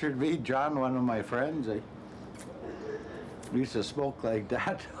faster than me. John, one of my friends, I used to smoke like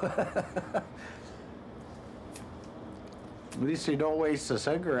that. At least you don't waste a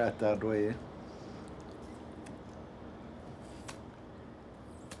cigarette that way.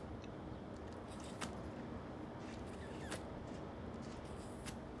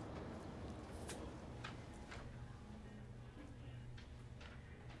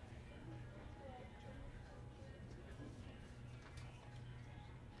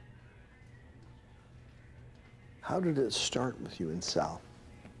 How did it start with you and Sal?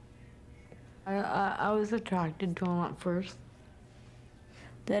 I was attracted to him at first.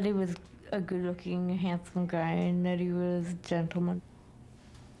 That he was a good-looking, handsome guy, and that he was a gentleman.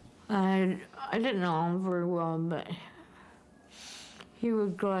 I didn't know him very well, but he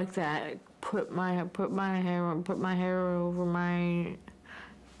would go like that, put my hair over my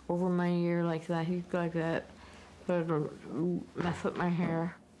ear like that. He'd go like that, mess up my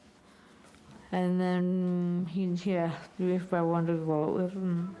hair. And then he asked me if I wanted to go out with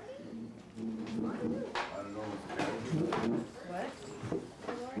him.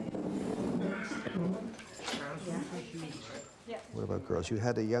 What about girls? You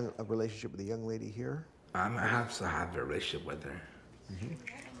had a relationship with a young lady here? I have to have a relationship with her. Mm-hmm.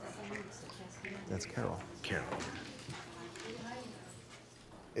 That's Carol. Carol.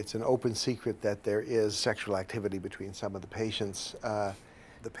 It's an open secret that there is sexual activity between some of the patients.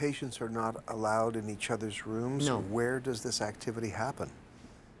 The patients are not allowed in each other's rooms. No. Where does this activity happen?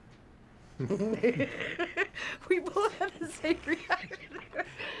 We both have the same reaction.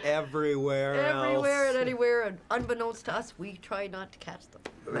 Everywhere Everywhere else. and anywhere, and unbeknownst to us, we try not to catch them.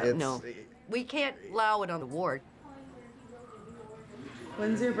 But no, we can't allow it on the ward.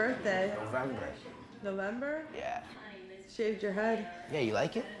 When's your birthday? November. November? Yeah. Shaved your head. Yeah, you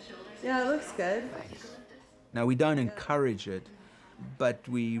like it? Yeah, it looks good. Now, we don't encourage it, but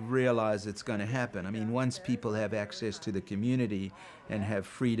we realize it's going to happen. I mean, once people have access to the community and have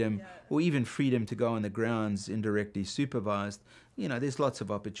freedom, or even freedom to go on the grounds indirectly supervised, you know, there's lots of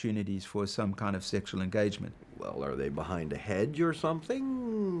opportunities for some kind of sexual engagement. Well, are they behind a hedge or something?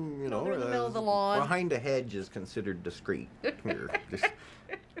 You know, they're in the middle of the lawn. Behind a hedge is considered discreet. Here, just...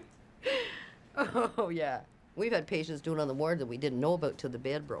 Oh, yeah. We've had patients doing it on the ward that we didn't know about till the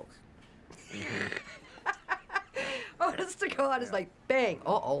bed broke. Honest to God, it's like, bang,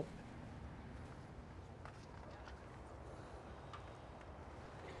 uh-oh.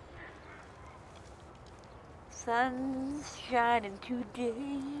 Sun's shining today,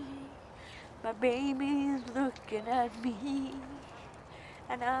 my baby's looking at me,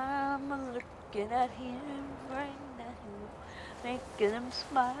 and I'm looking at him right now, making him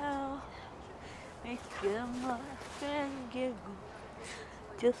smile, making him laugh and giggle,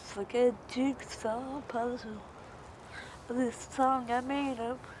 just like a jigsaw puzzle. This song I made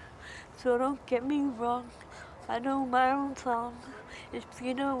up, so don't get me wrong, I know my own song, if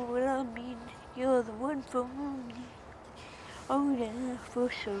you know what I mean. You're the one for me. Oh yeah, for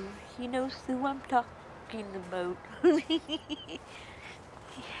sure. He knows who I'm talking about.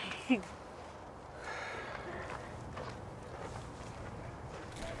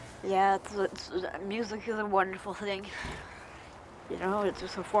 Yeah, music is a wonderful thing. You know, it's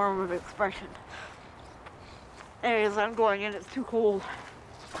just a form of expression. Anyways, I'm going in, it's too cold.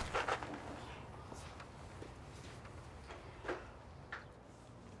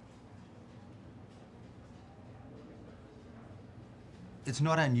 It's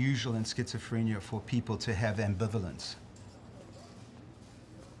not unusual in schizophrenia for people to have ambivalence.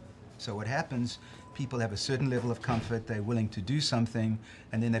 So what happens, people have a certain level of comfort, they're willing to do something,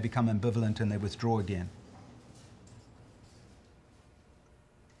 and then they become ambivalent and they withdraw again.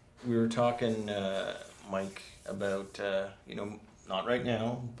 We were talking, Mike, about, you know, not right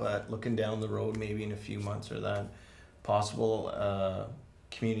now, but looking down the road, maybe in a few months or that, possible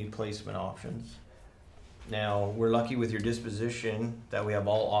community placement options. Now, we're lucky with your disposition that we have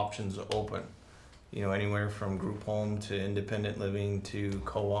all options open. You know, anywhere from group home to independent living to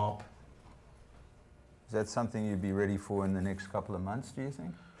co-op. Is that something you'd be ready for in the next couple of months, do you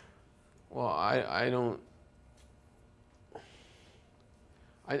think? Well, I don't.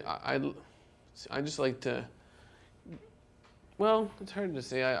 I just like to. Well, it's hard to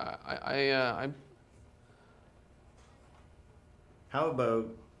say. How about,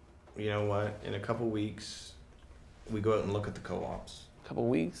 you know what, in a couple weeks, we go out and look at the co-ops. Couple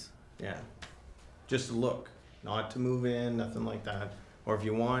weeks? Yeah. Just to look, not to move in, nothing like that. Or if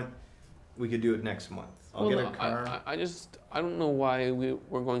you want, we could do it next month. I'll get a car. I don't know why we're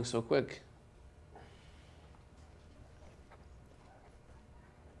going so quick.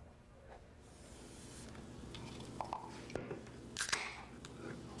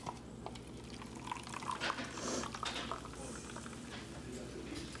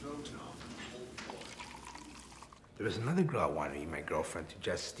 There was another girl I wanted to be my girlfriend to,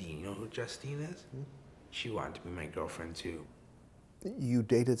 Justine. You know who Justine is? She wanted to be my girlfriend too. You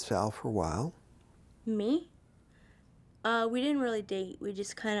dated Sal for a while? Me? We didn't really date. We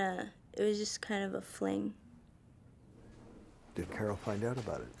just it was just kind of a fling. Did Carol find out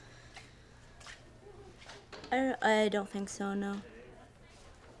about it? I don't think so, no.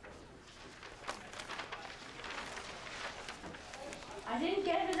 I didn't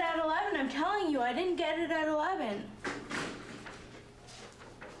get it at 11. I'm telling you, I didn't get it at 11.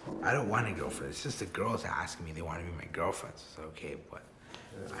 I don't want a girlfriend. It's just the girls asking me they want to be my girlfriend. So okay, but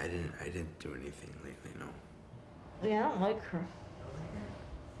I didn't do anything lately, no. Yeah, I don't like her.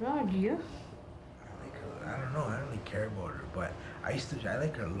 No, do you? I don't know. I don't really care about her, but I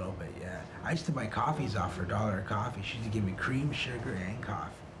like her a little bit, yeah. I used to buy coffees off her, $1 a coffee. She used to give me cream, sugar, and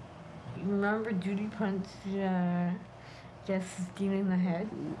coffee. You remember Judy punched Justine in the head?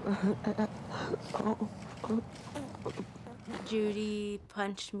 Judy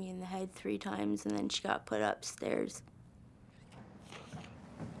punched me in the head 3 times and then she got put upstairs.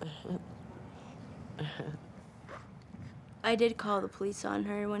 I did call the police on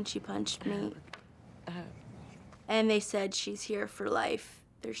her when she punched me. And they said she's here for life.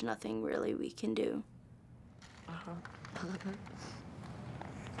 There's nothing really we can do.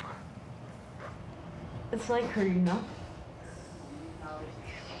 It's like her, you know?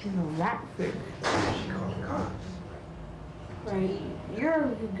 She's a rat food. Right. You're a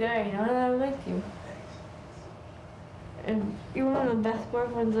good guy, you know, and I like you. And you're one of the best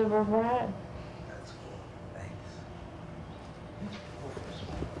boyfriends I've ever had. That's cool. Thanks.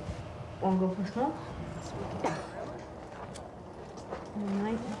 Wanna go for a smoke?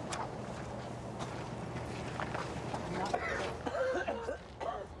 Nice.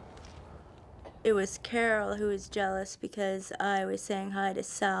 It was Carol who was jealous because I was saying hi to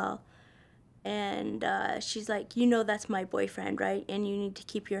Sal. And she's like, you know that's my boyfriend, right? And you need to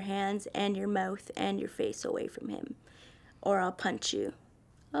keep your hands and your mouth and your face away from him, or I'll punch you.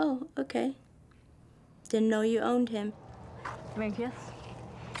 Oh, okay. Didn't know you owned him. Thank you.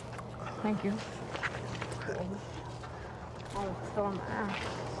 Thank you. Oh, it's still on my ass.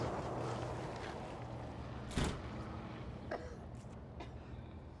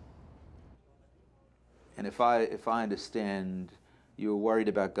 And if I understand, you were worried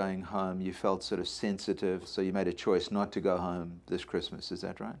about going home, you felt sort of sensitive, so you made a choice not to go home this Christmas, is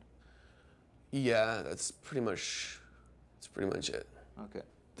that right? Yeah, that's pretty much it. Okay.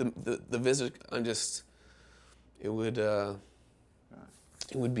 The visit, it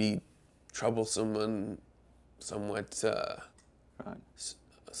would be troublesome and somewhat, right.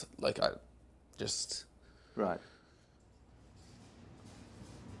 Right.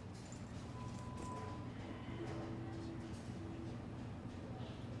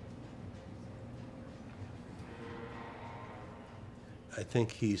 I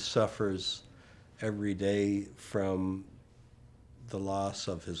think he suffers every day from the loss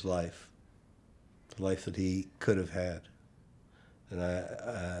of his life, the life that he could have had.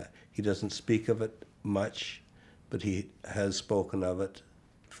 And he doesn't speak of it much, but he has spoken of it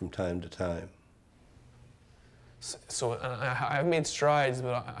from time to time. So I've made strides,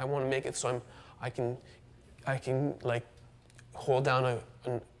 but I want to make it so I can like hold down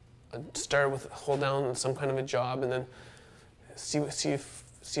hold down some kind of a job, and then see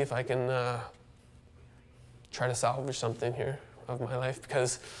if I can try to salvage something here of my life,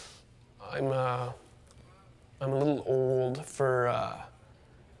 because I'm a little old for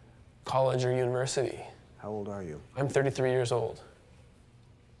college or university. How old are you? I'm 33 years old.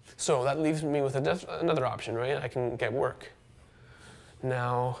 So that leaves me with another option, right? I can get work.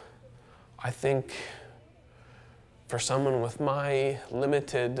 Now, I think for someone with my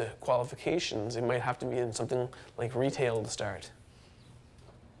limited qualifications, it might have to be in something like retail to start.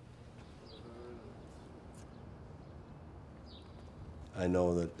 I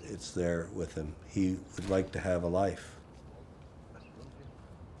know that it's there with him. He would like to have a life.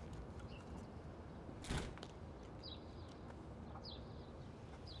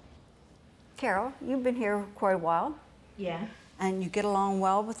 Carol, you've been here quite a while. Yeah. And you get along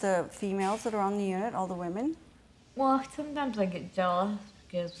well with the females that are on the unit, all the women? Well, sometimes I get jealous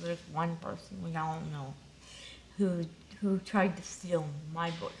because there's one person we all know who tried to steal my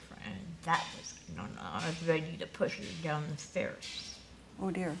boyfriend. That was, I was ready to push her down the stairs.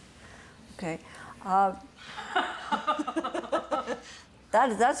 Oh dear. Okay.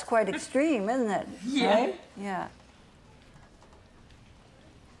 That's quite extreme, isn't it? Yeah. Right? Yeah.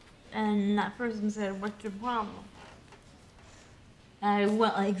 And that person said, "What's your problem?" I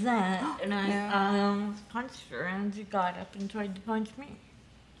went like that, and I almost punched her, and she got up and tried to punch me.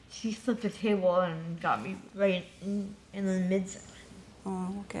 She flipped the table and got me right in the midsection.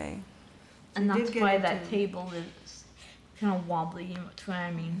 Oh, okay. And You did that's get why into- that table is kind of wobbly, that's what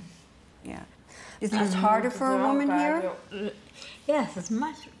I mean. Yeah. You think it's harder for a woman here? Yes, it's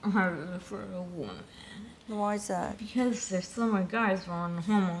much harder for a woman. Why is that? Because there's so many guys when the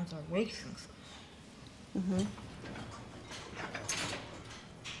hormones are racing. Mm-hmm.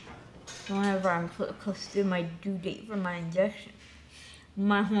 Whenever I'm close to my due date for my injection,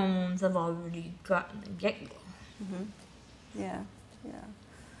 my hormones have already gotten the get-go. Mm-hmm. Yeah, yeah.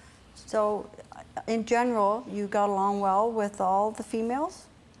 So, in general, you got along well with all the females?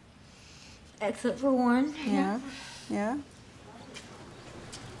 Except for one. Yeah, yeah.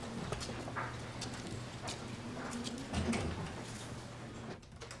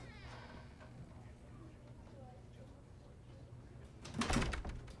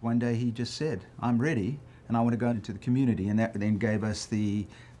 One day he just said, "I'm ready, and I want to go into the community," and that then gave us the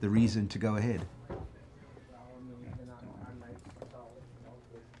reason to go ahead.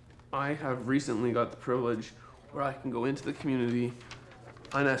 I have recently got the privilege where I can go into the community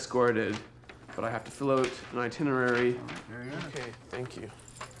unescorted, but I have to fill out an itinerary. Okay, thank you.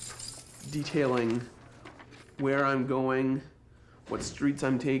 Detailing where I'm going, what streets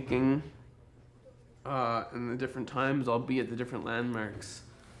I'm taking, and the different times I'll be at the different landmarks.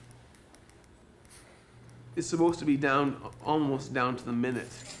 It's supposed to be almost down to the minute.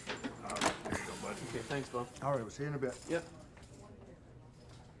 Okay, thanks, Bob. All right, we'll see you in a bit. Yep.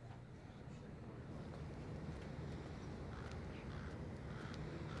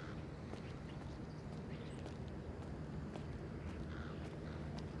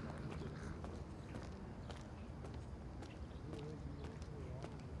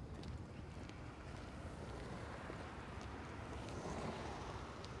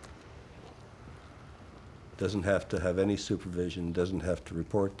 Doesn't have to have any supervision, doesn't have to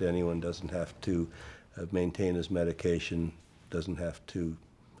report to anyone, doesn't have to maintain his medication, doesn't have to,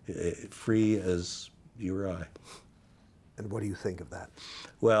 free as you or I. And what do you think of that?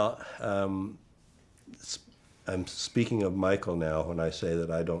 Well, I'm speaking of Michael now when I say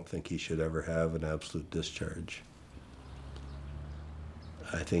that I don't think he should ever have an absolute discharge.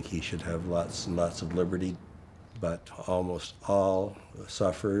 I think he should have lots and lots of liberty, but almost all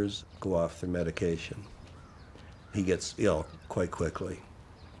sufferers go off their medication. He gets ill quite quickly.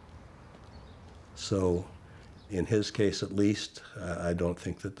 So in his case at least, I don't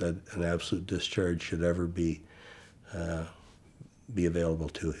think that an absolute discharge should ever be available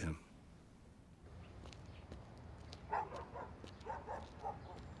to him.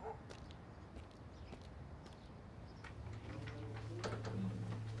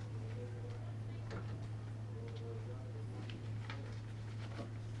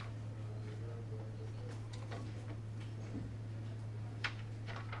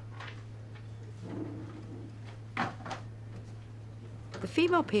 The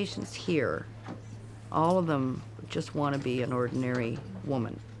female patients here, all of them just want to be an ordinary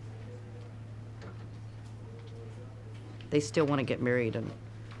woman. They still want to get married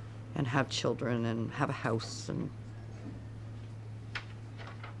and have children and have a house, and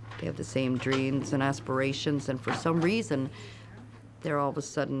they have the same dreams and aspirations, and for some reason they're all of a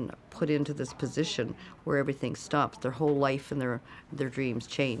sudden put into this position where everything stops. Their whole life and their dreams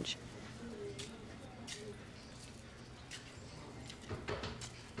change.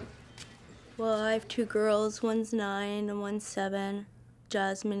 Well, I have 2 girls. One's 9 and one's 7,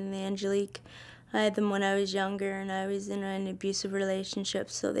 Jasmine and Angelique. I had them when I was younger, and I was in an abusive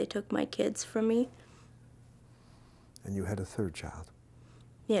relationship, so they took my kids from me. And you had a 3rd child?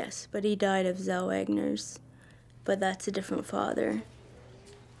 Yes, but he died of Zellweger's, but that's a different father.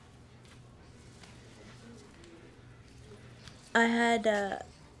 I had a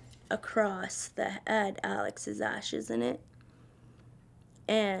cross that had Alex's ashes in it,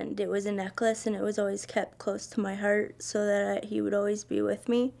 and it was a necklace, and it was always kept close to my heart so that he would always be with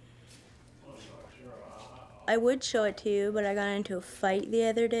me. I would show it to you, but I got into a fight the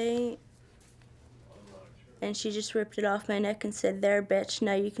other day, and she just ripped it off my neck and said, "There, bitch,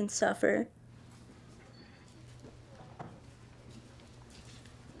 now you can suffer."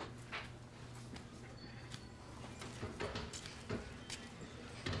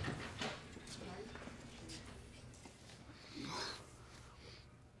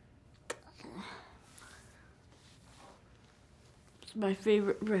 It's my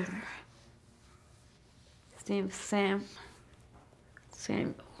favorite brother. His name is Sam.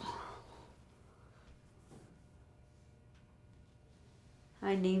 Samuel.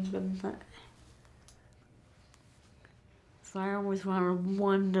 I named him that. So I always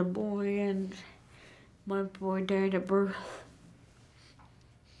wanted a boy, and my boy died at birth.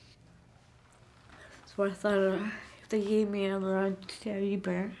 So I thought if they gave me another teddy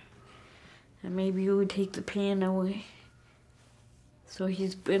bear, and maybe it would take the pain away. So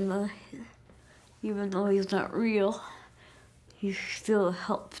he's been, even though he's not real, he still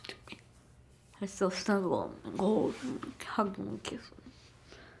helped me. I still snuggle him and hold him and hug him and kiss him.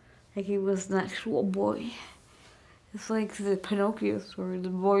 Like he was an actual boy. It's like the Pinocchio story, the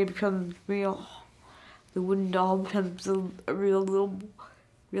boy becomes real. The wooden doll becomes a real little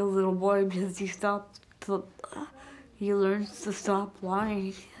boy because he learns to stop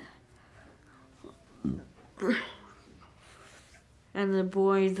lying. And the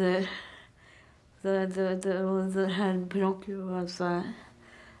boy that had Pinocchio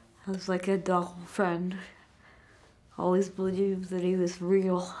was like a doll friend. Always believed that he was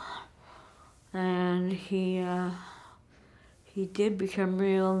real, and he did become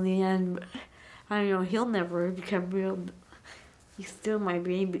real in the end. But I know he'll never become real. But he's still my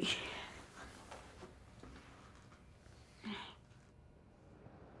baby.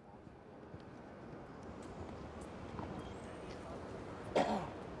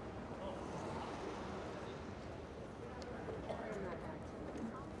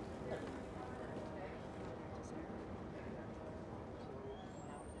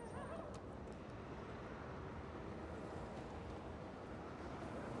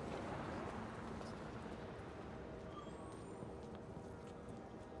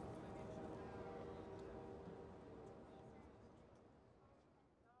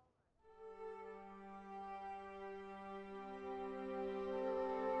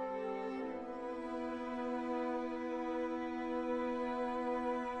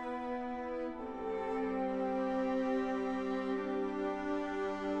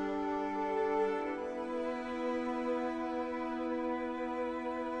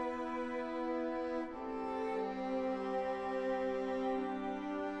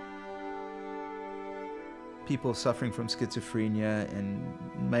 People suffering from schizophrenia and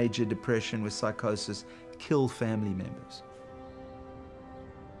major depression with psychosis kill family members.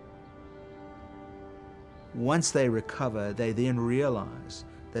 Once they recover, they then realize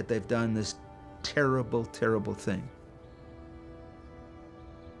that they've done this terrible, terrible thing.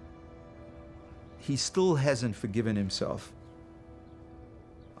 He still hasn't forgiven himself.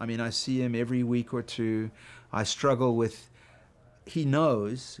 I mean, I see him every week or two. I struggle with, he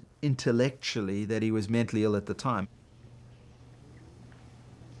knows intellectually that he was mentally ill at the time.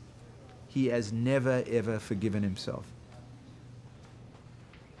 He has never, ever forgiven himself.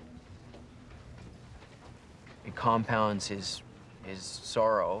 It compounds his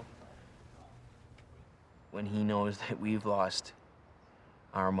sorrow when he knows that we've lost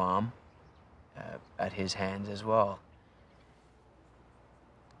our mom at his hands as well.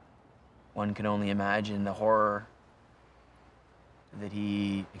 One can only imagine the horror that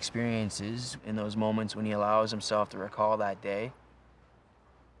he experiences in those moments when he allows himself to recall that day.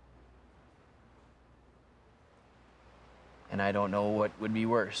 And I don't know what would be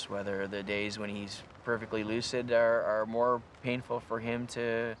worse, whether the days when he's perfectly lucid are more painful for him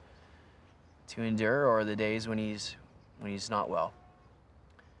to endure, or the days when he's not well.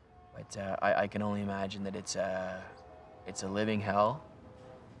 But I can only imagine that it's a living hell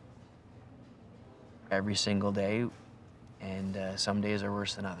every single day, and some days are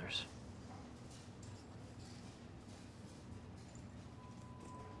worse than others.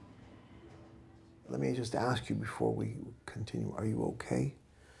 let me just ask you before we continue, are you okay?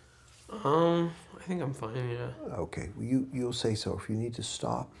 I think I'm fine, yeah. Okay, well, you'll say so. If you need to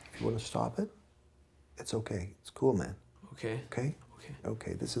stop, if you want to stop it, it's okay. It's cool, man. Okay. Okay? Okay.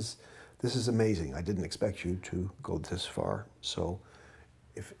 Okay, this is amazing. I didn't expect you to go this far. So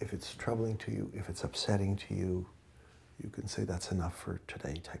if it's troubling to you, if it's upsetting to you, you can say that's enough for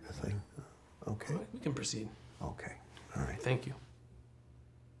today type of thing. Okay? We can proceed. Okay, all right. Thank you.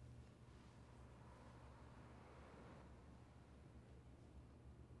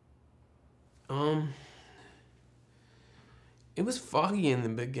 It was foggy in the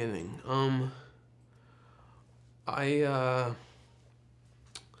beginning. I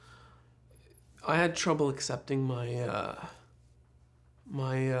had trouble accepting my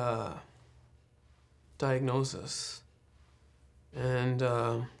diagnosis, and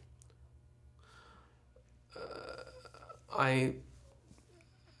there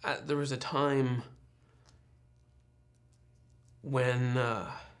was a time when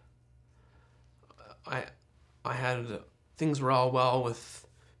I had things were all well with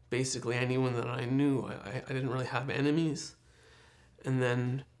basically anyone that I knew. I didn't really have enemies, and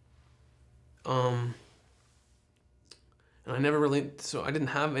then and I never really, so I didn't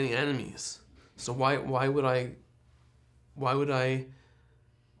have any enemies. So why would I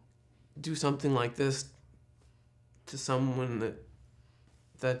do something like this to someone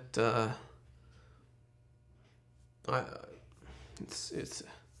that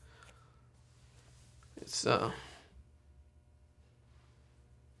it's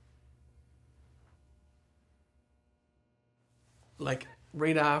like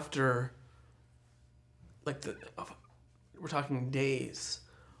right after, like we're talking days,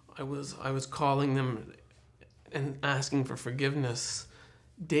 I was calling them and asking for forgiveness,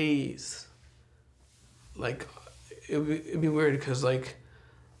 days. Like it'd be weird because like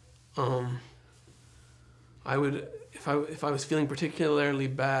I would, if I was feeling particularly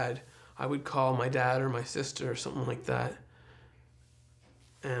bad, I would call my dad or my sister or something like that,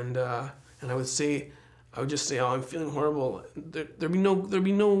 and I would just say, oh, I'm feeling horrible. There'd be no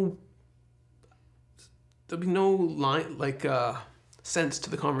line, like sense to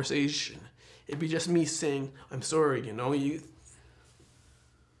the conversation. It'd be just me saying, I'm sorry, you know.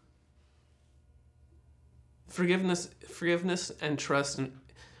 Forgiveness and trust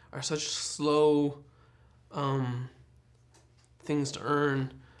are such slow things to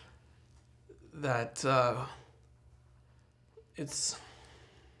earn that it's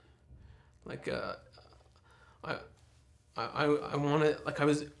like I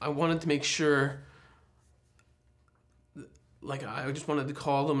wanted to make sure, like I just wanted to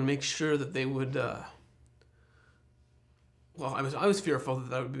call them and make sure that they would well, I was fearful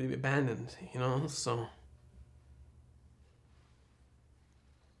that I would be abandoned, you know, so.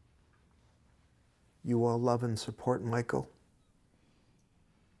 You all love and support Michael?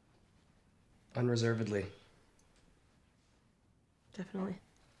 Unreservedly. Definitely.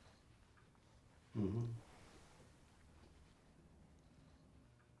 Mm-hmm.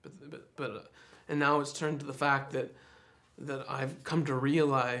 But and now it's turned to the fact that I've come to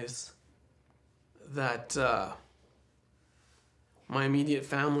realize that my immediate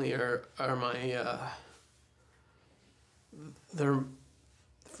family are my they're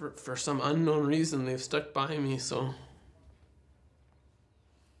for some unknown reason they've stuck by me, so.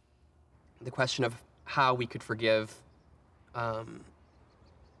 The question of how we could forgive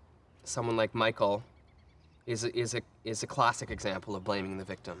someone like Michael is a classic example of blaming the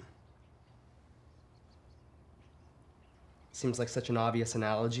victim. Seems like such an obvious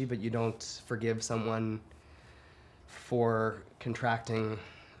analogy, but you don't forgive someone for contracting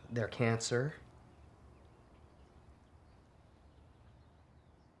their cancer.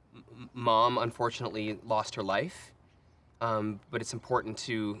 Mom, unfortunately, lost her life, but it's important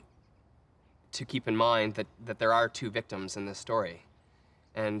to keep in mind that there are two victims in this story,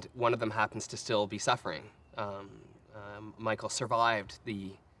 and one of them happens to still be suffering. Michael survived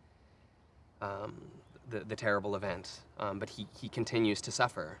the terrible event, but he continues to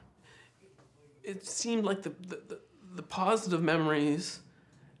suffer. It seemed like the positive memories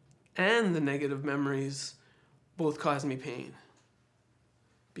and the negative memories both caused me pain.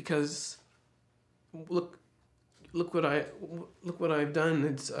 Because look what I've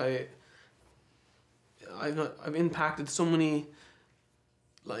done. I've impacted so many,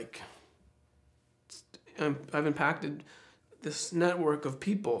 like, I've impacted this network of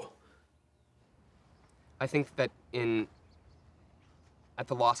people. I think that with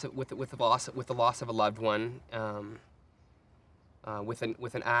the loss of a loved one, with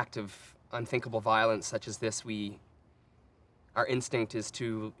an act of unthinkable violence such as this, we our instinct is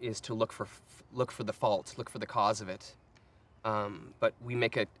to look for the fault, look for the cause of it. But we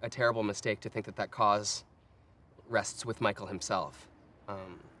make a terrible mistake to think that that cause rests with Michael himself.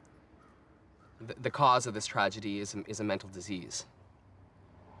 The cause of this tragedy is a mental disease.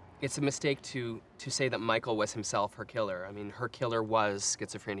 It's a mistake to say that Michael was himself her killer. I mean, her killer was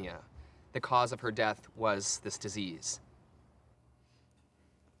schizophrenia. The cause of her death was this disease.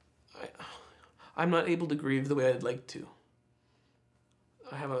 I'm not able to grieve the way I'd like to.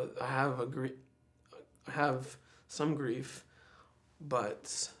 I have some grief,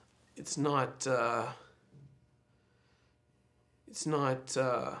 but it's not a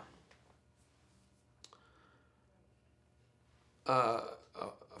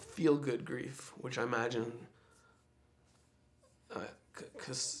feel-good grief, which I imagine,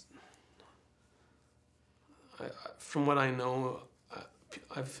 because from what I know,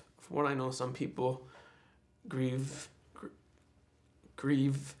 some people grieve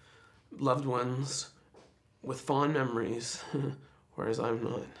loved ones with fond memories, whereas I'm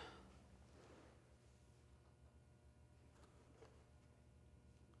not.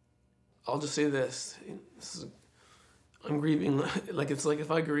 I'll just say this. I'm grieving, it's like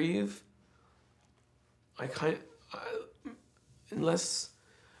if I grieve, unless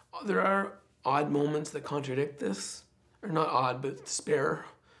there are odd moments that contradict this, or not odd, but spare,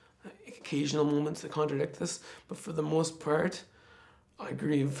 occasional moments that contradict this, but for the most part, I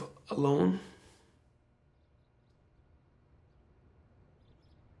grieve alone.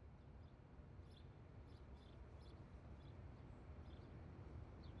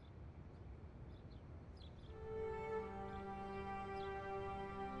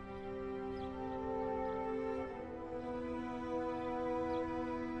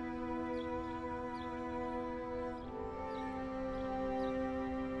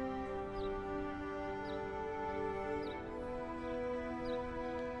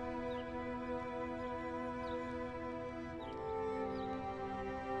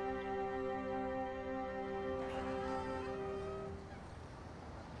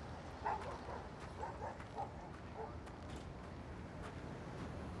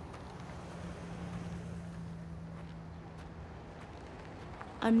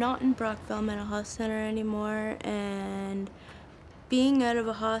 I'm not in Brockville Mental Health Centre anymore, and being out of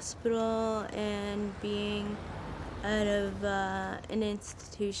a hospital and being out of an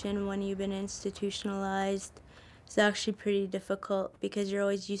institution when you've been institutionalized is actually pretty difficult because you're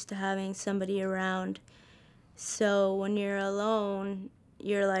always used to having somebody around. So when you're alone,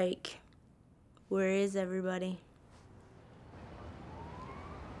 you're like, where is everybody?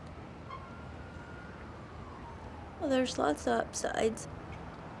 Well, there's lots of upsides.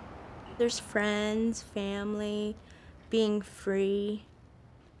 There's friends, family, being free.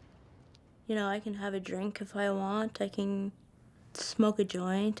 You know, I can have a drink if I want. I can smoke a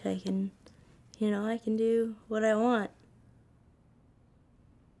joint. I can do what I want.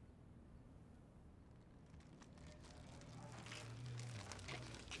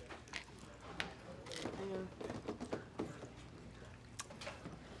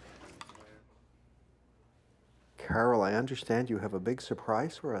 Carol, I understand you have a big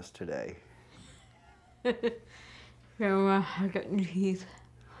surprise for us today. Yeah, I got new teeth.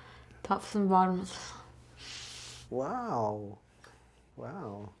 Tops and bottoms. Wow.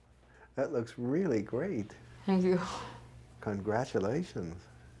 Wow. That looks really great. Thank you. Congratulations.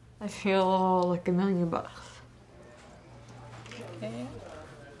 I feel like $1 million. Okay.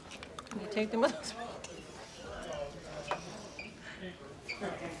 Can you take them with us?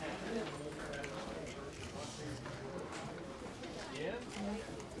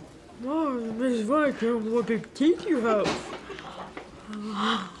 Oh, Miss White, what big teeth you have.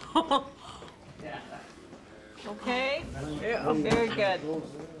 Okay? Yeah. Very good.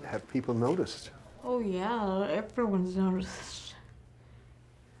 Have people noticed? Oh yeah, everyone's noticed.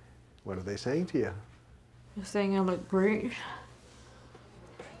 What are they saying to you? They're saying I look great.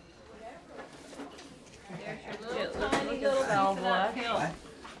 Tiny little cell piece of that blush. pill.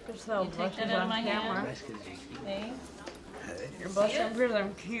 Your cell You blush take is that out of on my camera. hand. Hey. Your blush up here,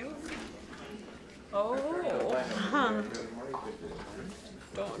 I'm cute. Oh.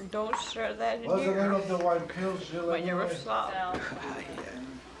 Don't share that in What's the here. name of the white pill, Jill? When you're soft.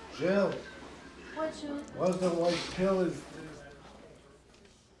 Jill, What's your... what's the white pill? Is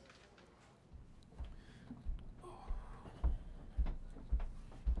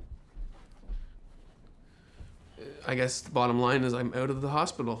I guess the bottom line is I'm out of the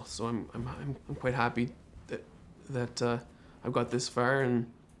hospital, so I'm quite happy that I've got this far,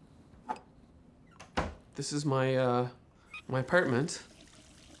 and this is my my apartment.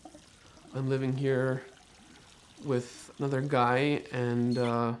 I'm living here with another guy, and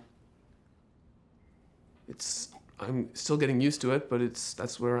I'm still getting used to it, but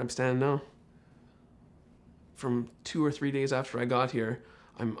that's where I'm standing now. From 2 or 3 days after I got here,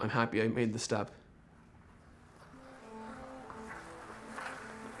 I'm happy I made the step.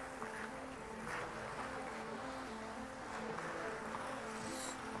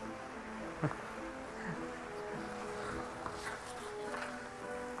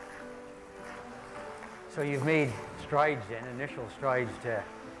 So you've made strides then, initial strides to,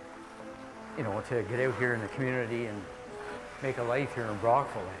 you know, to get out here in the community and make a life here in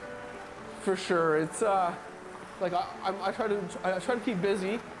Brockville. For sure, it's like I try to keep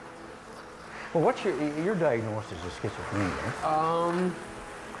busy. Well, what's your diagnosis of schizophrenia?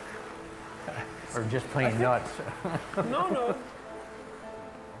 Or just plain nuts? No.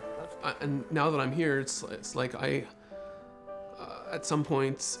 And now that I'm here, it's like at some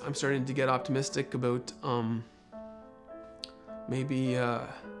point I'm starting to get optimistic about maybe at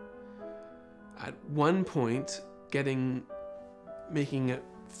one point making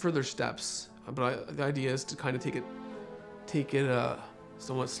further steps. But the idea is to kind of take it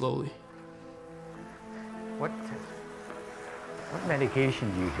somewhat slowly. What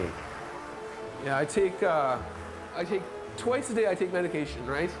medication do you take? Yeah, I take twice a day. I take medication,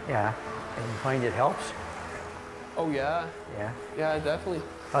 right? Yeah, and you find it helps? Oh yeah. Yeah. Yeah, definitely.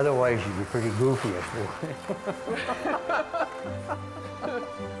 Otherwise, you'd be pretty goofy, I suppose.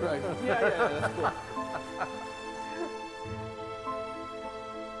 Right. Yeah, that's cool.